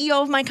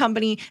CEO of my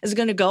company is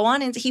going to go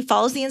on and he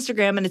follows the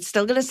Instagram and it's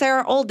still going to say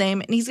our old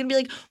name. And he's going to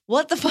be like,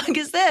 what the fuck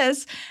is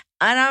this?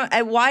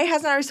 And why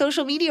hasn't our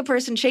social media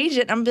person changed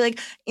it? And I'm going to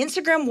be like,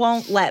 Instagram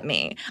won't let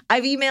me.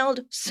 I've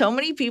emailed so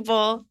many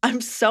people.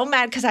 I'm so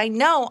mad because I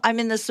know I'm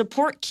in the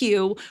support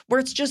queue where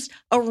it's just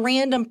a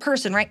random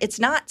person, right? It's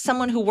not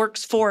someone who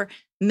works for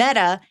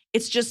Meta.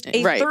 It's just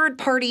a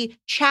third-party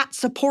chat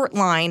support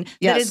line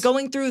that is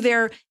going through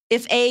their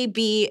if A,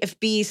 B, if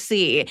B,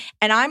 C.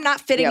 And I'm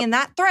not fitting in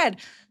that thread.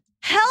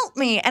 Help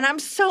me. And I'm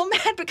so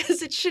mad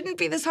because it shouldn't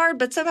be this hard,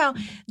 but somehow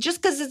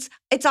just because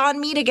it's on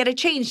me to get it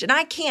changed and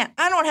I can't.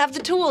 I don't have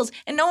the tools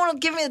and no one will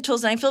give me the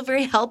tools and I feel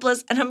very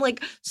helpless and I'm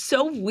like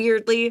so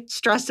weirdly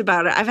stressed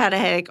about it. I've had a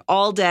headache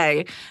all day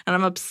and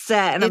I'm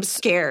upset and I'm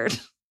scared.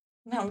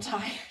 Now I'm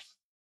tired.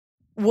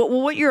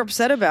 What you're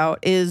upset about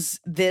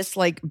is this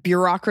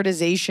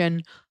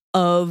bureaucratization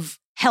of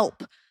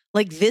help.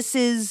 This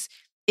is...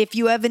 If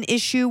you have an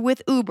issue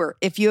with Uber,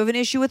 if you have an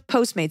issue with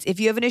Postmates, if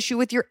you have an issue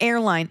with your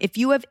airline, if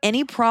you have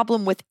any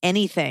problem with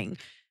anything,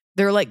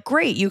 they're like,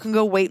 great, you can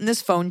go wait in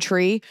this phone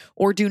tree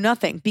or do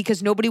nothing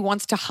because nobody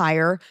wants to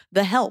hire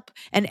the help.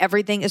 And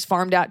everything is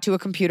farmed out to a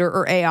computer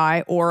or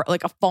AI or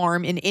a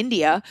farm in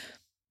India.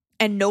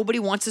 And nobody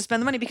wants to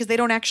spend the money because they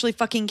don't actually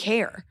fucking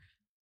care.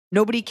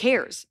 Nobody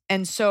cares.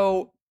 And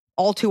so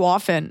all too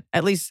often,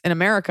 at least in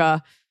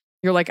America,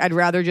 you're like, I'd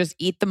rather just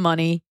eat the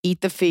money,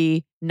 eat the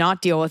fee,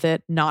 not deal with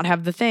it, not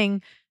have the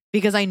thing,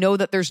 because I know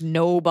that there's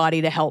nobody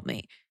to help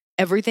me.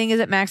 Everything is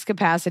at max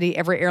capacity.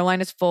 Every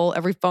airline is full.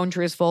 Every phone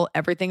tree is full.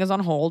 Everything is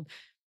on hold.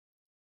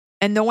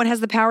 And no one has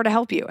the power to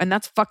help you. And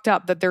that's fucked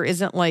up that there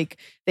isn't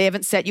they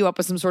haven't set you up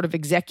with some sort of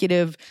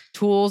executive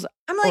tools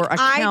or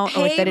account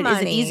or that it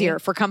isn't easier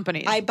for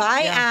companies. I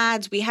buy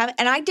ads.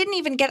 And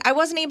I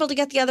wasn't able to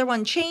get the other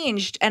one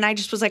changed. And I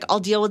just was like,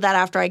 I'll deal with that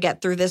after I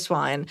get through this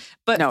one.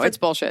 But no, it's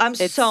bullshit. I'm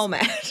so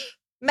mad.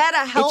 Meta,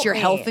 help me. It's your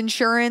health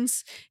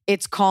insurance.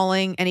 It's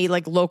calling any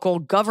local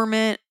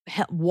government,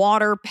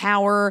 water,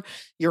 power,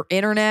 your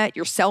internet,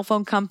 your cell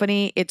phone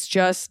company. It's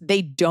just,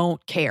 they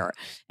don't care.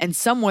 And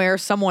somewhere,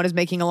 someone is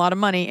making a lot of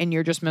money and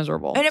you're just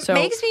miserable. And it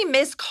makes me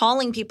miss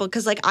calling people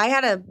because I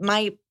had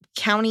my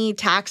county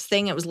tax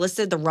thing. It was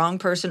listed the wrong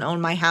person owned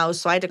my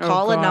house. So I had to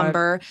call a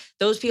number.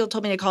 Those people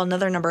told me to call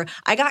another number.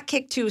 I got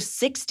kicked to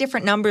 6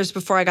 different numbers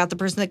before I got the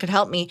person that could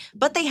help me.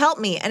 But they helped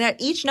me. And at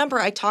each number,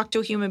 I talked to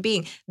a human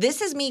being.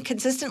 This is me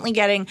consistently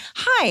getting,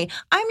 hi,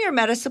 I'm your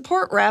Meta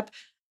support rep.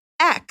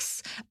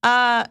 X.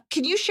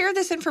 Can you share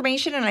this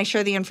information? And I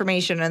share the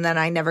information and then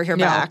I never hear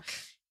back.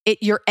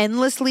 You're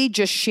endlessly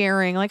just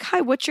sharing hi,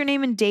 what's your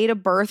name and date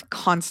of birth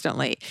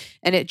constantly.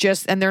 And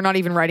and they're not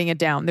even writing it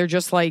down. They're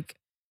just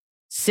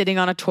sitting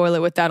on a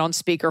toilet with that on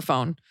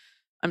speakerphone.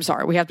 I'm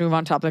sorry. We have to move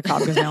on top of the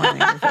cop because now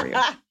I'm angry for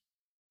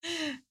you.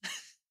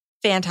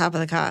 Fan top of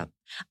the cop.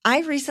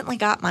 I recently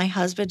got my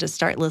husband to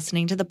start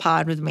listening to the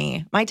pod with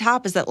me. My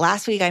top is that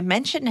last week I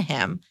mentioned to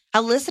him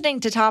how listening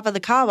to Top of the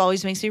Cob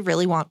always makes me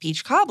really want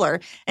peach cobbler.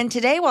 And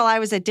today while I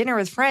was at dinner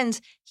with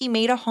friends, he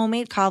made a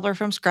homemade cobbler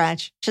from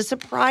scratch to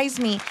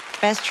surprise me.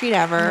 Best treat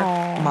ever,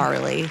 Aww.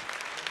 Marley.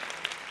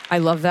 I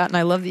love that. And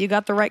I love that you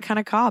got the right kind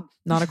of cob,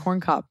 not a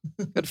corn cob.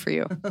 Good for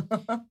you.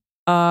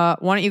 Why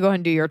don't you go ahead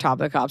and do your top of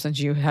the cob since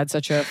you had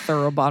such a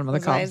thorough bottom of the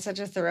cob? I had such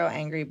a thorough,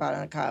 angry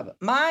bottom of the cob.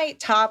 My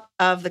top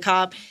of the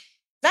cob,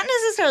 not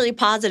necessarily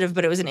positive,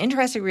 but it was an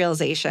interesting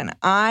realization.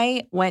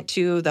 I went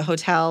to the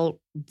hotel,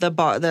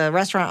 the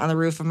restaurant on the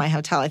roof of my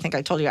hotel. I think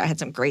I told you I had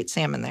some great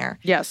salmon there.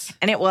 Yes.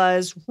 And it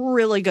was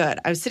really good.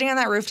 I was sitting on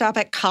that rooftop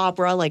at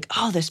Cabra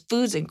this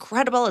food's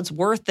incredible. It's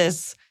worth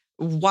this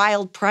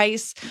wild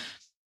price.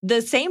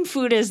 The same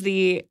food as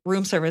the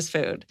room service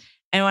food.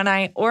 And when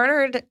I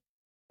ordered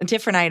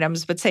different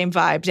items, but same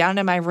vibe, down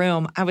in my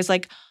room, I was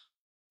like,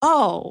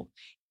 oh,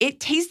 it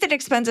tasted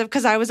expensive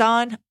because I was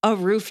on a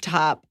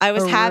rooftop. I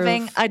was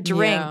having a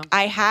drink. Yeah.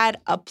 I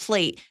had a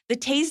plate. The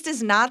taste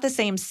is not the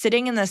same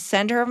sitting in the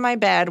center of my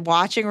bed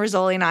watching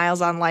Rizzoli and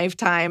Isles on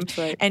Lifetime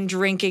and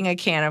drinking a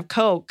can of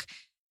Coke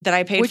that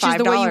I paid $5 for. Which is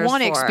the way you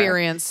want to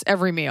experience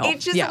every meal. It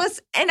just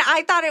was, and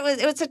I thought it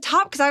was a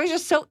top because I was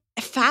just so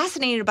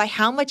fascinated by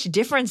how much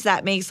difference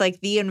that makes. Like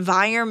the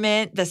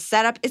environment, the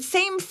setup, it's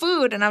same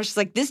food. And I was just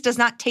like, this does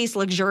not taste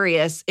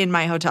luxurious in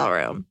my hotel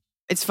room.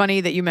 It's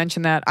funny that you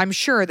mentioned that. I'm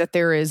sure that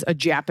there is a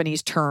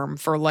Japanese term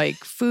for like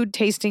food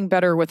tasting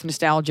better with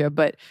nostalgia,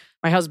 but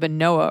my husband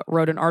Noah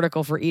wrote an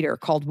article for Eater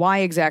called "Why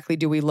Exactly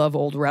Do We Love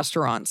Old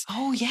Restaurants?"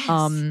 Oh, yes.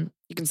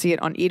 You can see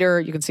it on Eater.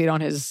 You can see it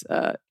on his,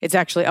 it's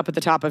actually up at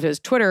the top of his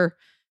Twitter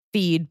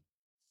feed.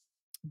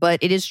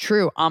 But it is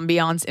true.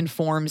 Ambiance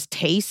informs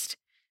taste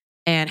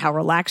and how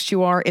relaxed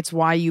you are. It's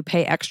why you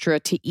pay extra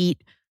to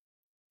eat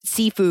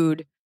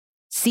seafood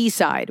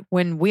seaside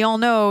when we all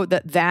know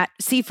that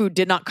seafood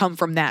did not come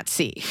from that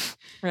sea.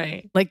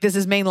 Right. Like this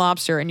is Maine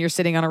lobster and you're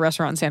sitting on a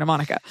restaurant in Santa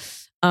Monica.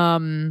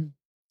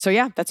 So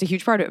yeah, that's a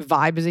huge part of it.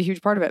 Vibe is a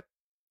huge part of it.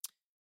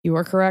 You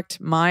are correct.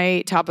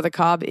 My top of the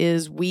cob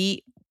is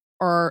we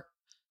are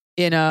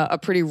in a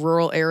pretty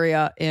rural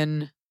area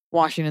in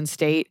Washington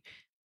State.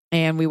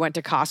 And we went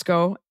to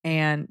Costco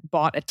and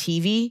bought a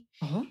TV.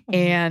 Oh.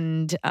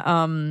 And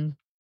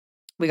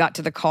we got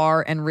to the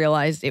car and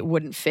realized it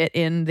wouldn't fit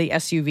in the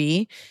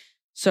SUV.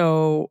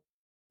 So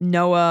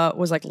Noah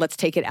was like, let's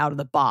take it out of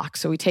the box.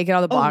 So we take it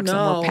out of the box and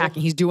we're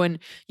packing. He's doing,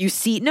 you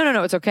see,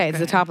 no, it's okay. It's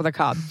the top of the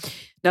cob.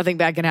 Nothing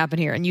bad can happen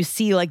here. And you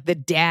see like the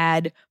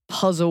dad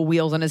puzzle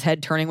wheels on his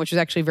head turning, which is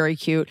actually very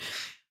cute.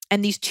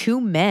 And these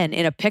two men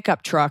in a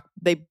pickup truck,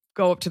 they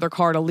go up to their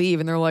car to leave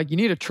and they're like, you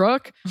need a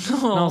truck?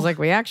 And I was like,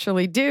 we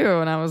actually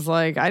do. And I was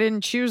like, I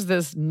didn't choose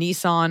this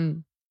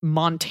Nissan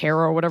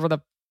Montero, whatever the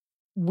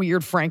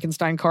weird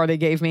Frankenstein car they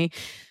gave me.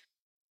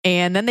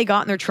 And then they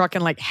got in their truck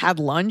and like had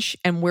lunch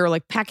and we're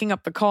like packing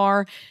up the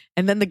car.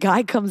 And then the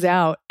guy comes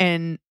out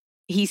and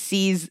he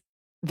sees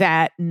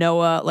that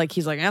Noah, like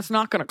he's like, that's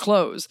not going to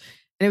close.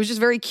 And it was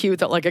just very cute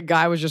that like a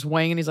guy was just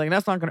weighing and he's like,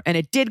 that's not going to, and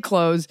it did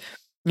close.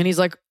 And he's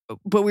like,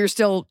 but we were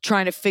still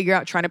trying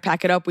to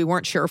pack it up. We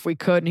weren't sure if we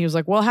could. And he was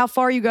like, well, how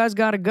far you guys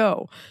got to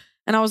go?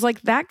 And I was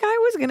like, that guy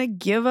was going to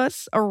give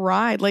us a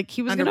ride. Like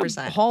he was going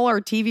to haul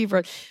our TV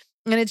for,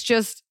 and it's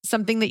just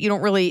something that you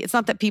don't really, it's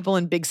not that people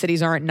in big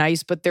cities aren't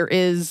nice, but there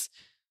is,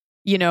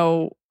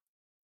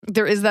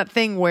 there is that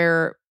thing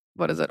where,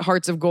 what is it?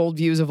 Hearts of gold,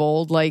 views of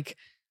old. Like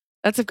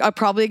that's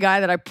probably a guy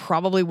that I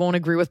probably won't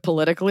agree with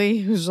politically,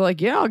 who's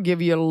like, yeah, I'll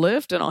give you a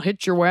lift and I'll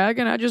hitch your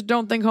wagon. I just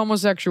don't think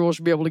homosexuals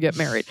should be able to get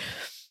married.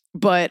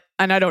 But,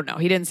 and I don't know,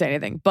 he didn't say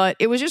anything, but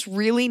it was just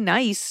really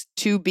nice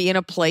to be in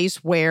a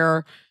place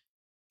where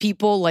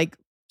people like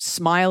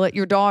smile at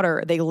your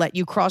daughter. They let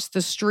you cross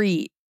the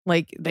street.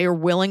 Like they are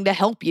willing to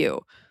help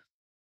you.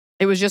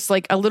 It was just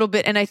like a little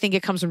bit, and I think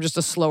it comes from just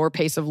a slower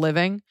pace of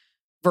living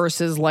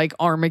versus like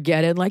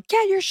Armageddon, like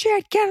get your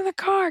shit, get in the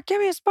car,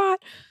 give me a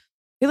spot.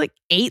 They like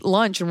ate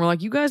lunch and we're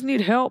like, you guys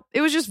need help.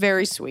 It was just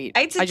very sweet.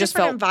 It's a just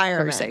different felt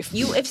environment. very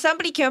safe. If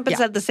somebody came up and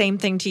said the same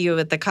thing to you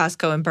at the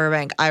Costco in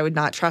Burbank, I would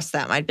not trust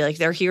them. I'd be like,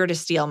 they're here to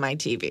steal my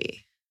TV.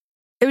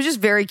 It was just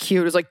very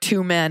cute. It was like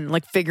two men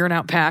like figuring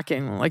out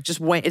packing, like just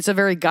wait. It's a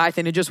very guy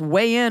thing to just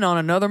weigh in on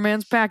another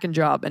man's packing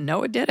job. And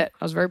Noah did it.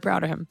 I was very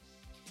proud of him.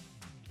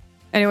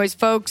 Anyways,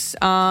 folks,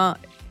 I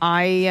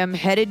am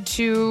headed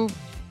to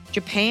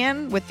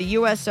Japan with the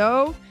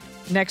USO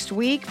next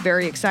week.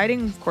 Very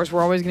exciting. Of course,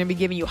 we're always going to be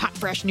giving you hot,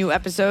 fresh new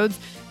episodes.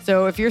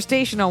 So if you're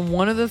stationed on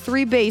one of the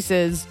 3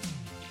 bases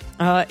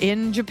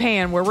in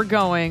Japan where we're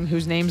going,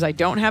 whose names I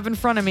don't have in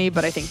front of me,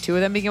 but I think 2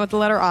 of them begin with the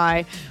letter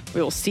I,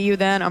 we will see you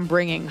then. I'm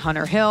bringing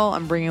Hunter Hill.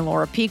 I'm bringing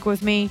Laura Peak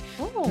with me.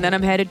 Ooh. And then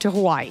I'm headed to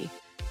Hawaii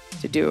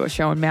to do a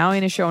show in Maui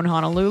and a show in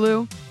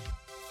Honolulu.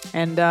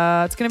 And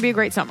it's going to be a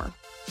great summer.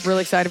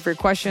 Really excited for your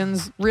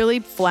questions. Really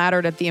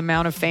flattered at the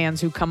amount of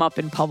fans who come up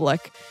in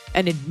public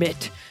and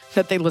admit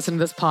that they listen to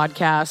this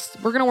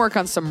podcast. We're going to work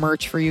on some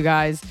merch for you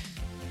guys.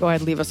 Go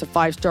ahead, leave us a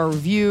 5-star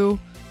review.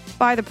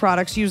 Buy the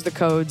products, use the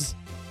codes.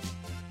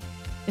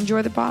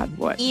 Enjoy the pod.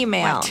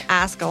 Email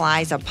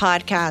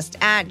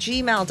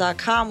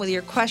askelizapodcast@gmail.com with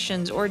your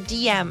questions or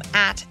DM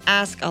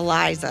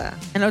 @askeliza.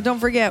 And don't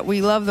forget,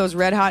 we love those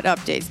red hot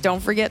updates.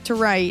 Don't forget to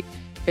write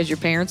because your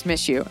parents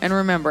miss you. And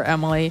remember,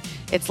 Emily,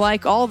 it's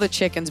like all the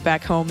chickens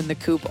back home in the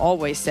coop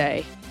always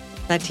say,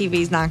 that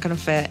TV's not going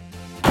to fit.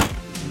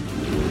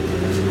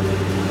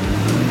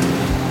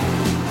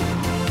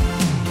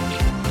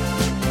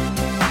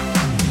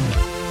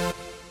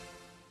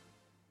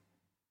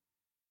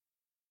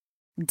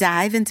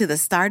 Dive into the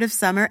start of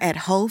summer at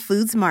Whole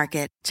Foods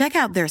Market. Check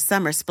out their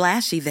Summer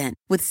Splash event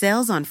with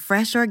sales on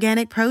fresh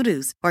organic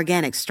produce,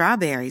 organic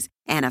strawberries,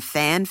 and a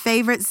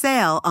fan-favorite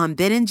sale on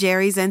Ben &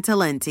 Jerry's and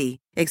Talenti.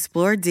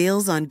 Explore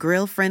deals on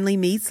grill-friendly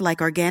meats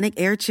like organic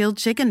air-chilled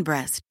chicken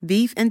breast,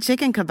 beef and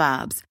chicken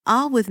kebabs,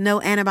 all with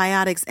no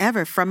antibiotics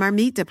ever from our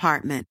meat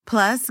department.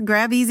 Plus,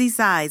 grab easy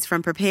sides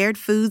from prepared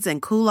foods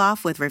and cool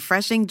off with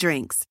refreshing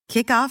drinks.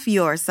 Kick off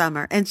your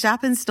summer and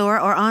shop in store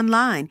or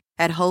online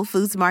at Whole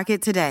Foods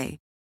Market today.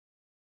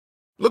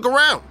 Look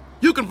around.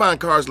 You can find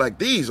cars like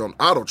these on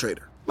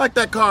AutoTrader, like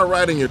that car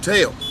riding your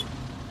tail.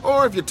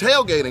 Or if you're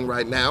tailgating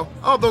right now,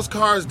 all those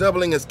cars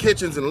doubling as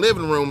kitchens and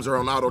living rooms are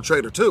on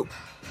AutoTrader too.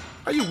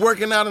 Are you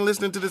working out and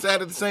listening to this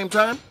ad at the same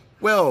time?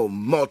 Well,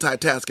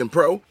 multitasking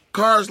pro,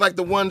 cars like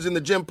the ones in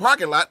the gym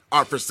parking lot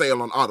are for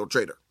sale on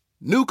AutoTrader.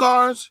 New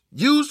cars,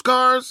 used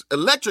cars,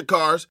 electric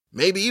cars,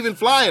 maybe even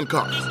flying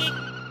cars.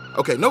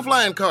 Okay, no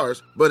flying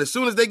cars, but as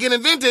soon as they get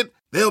invented,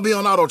 they'll be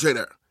on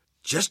AutoTrader.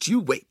 Just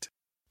you wait.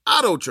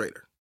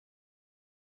 AutoTrader.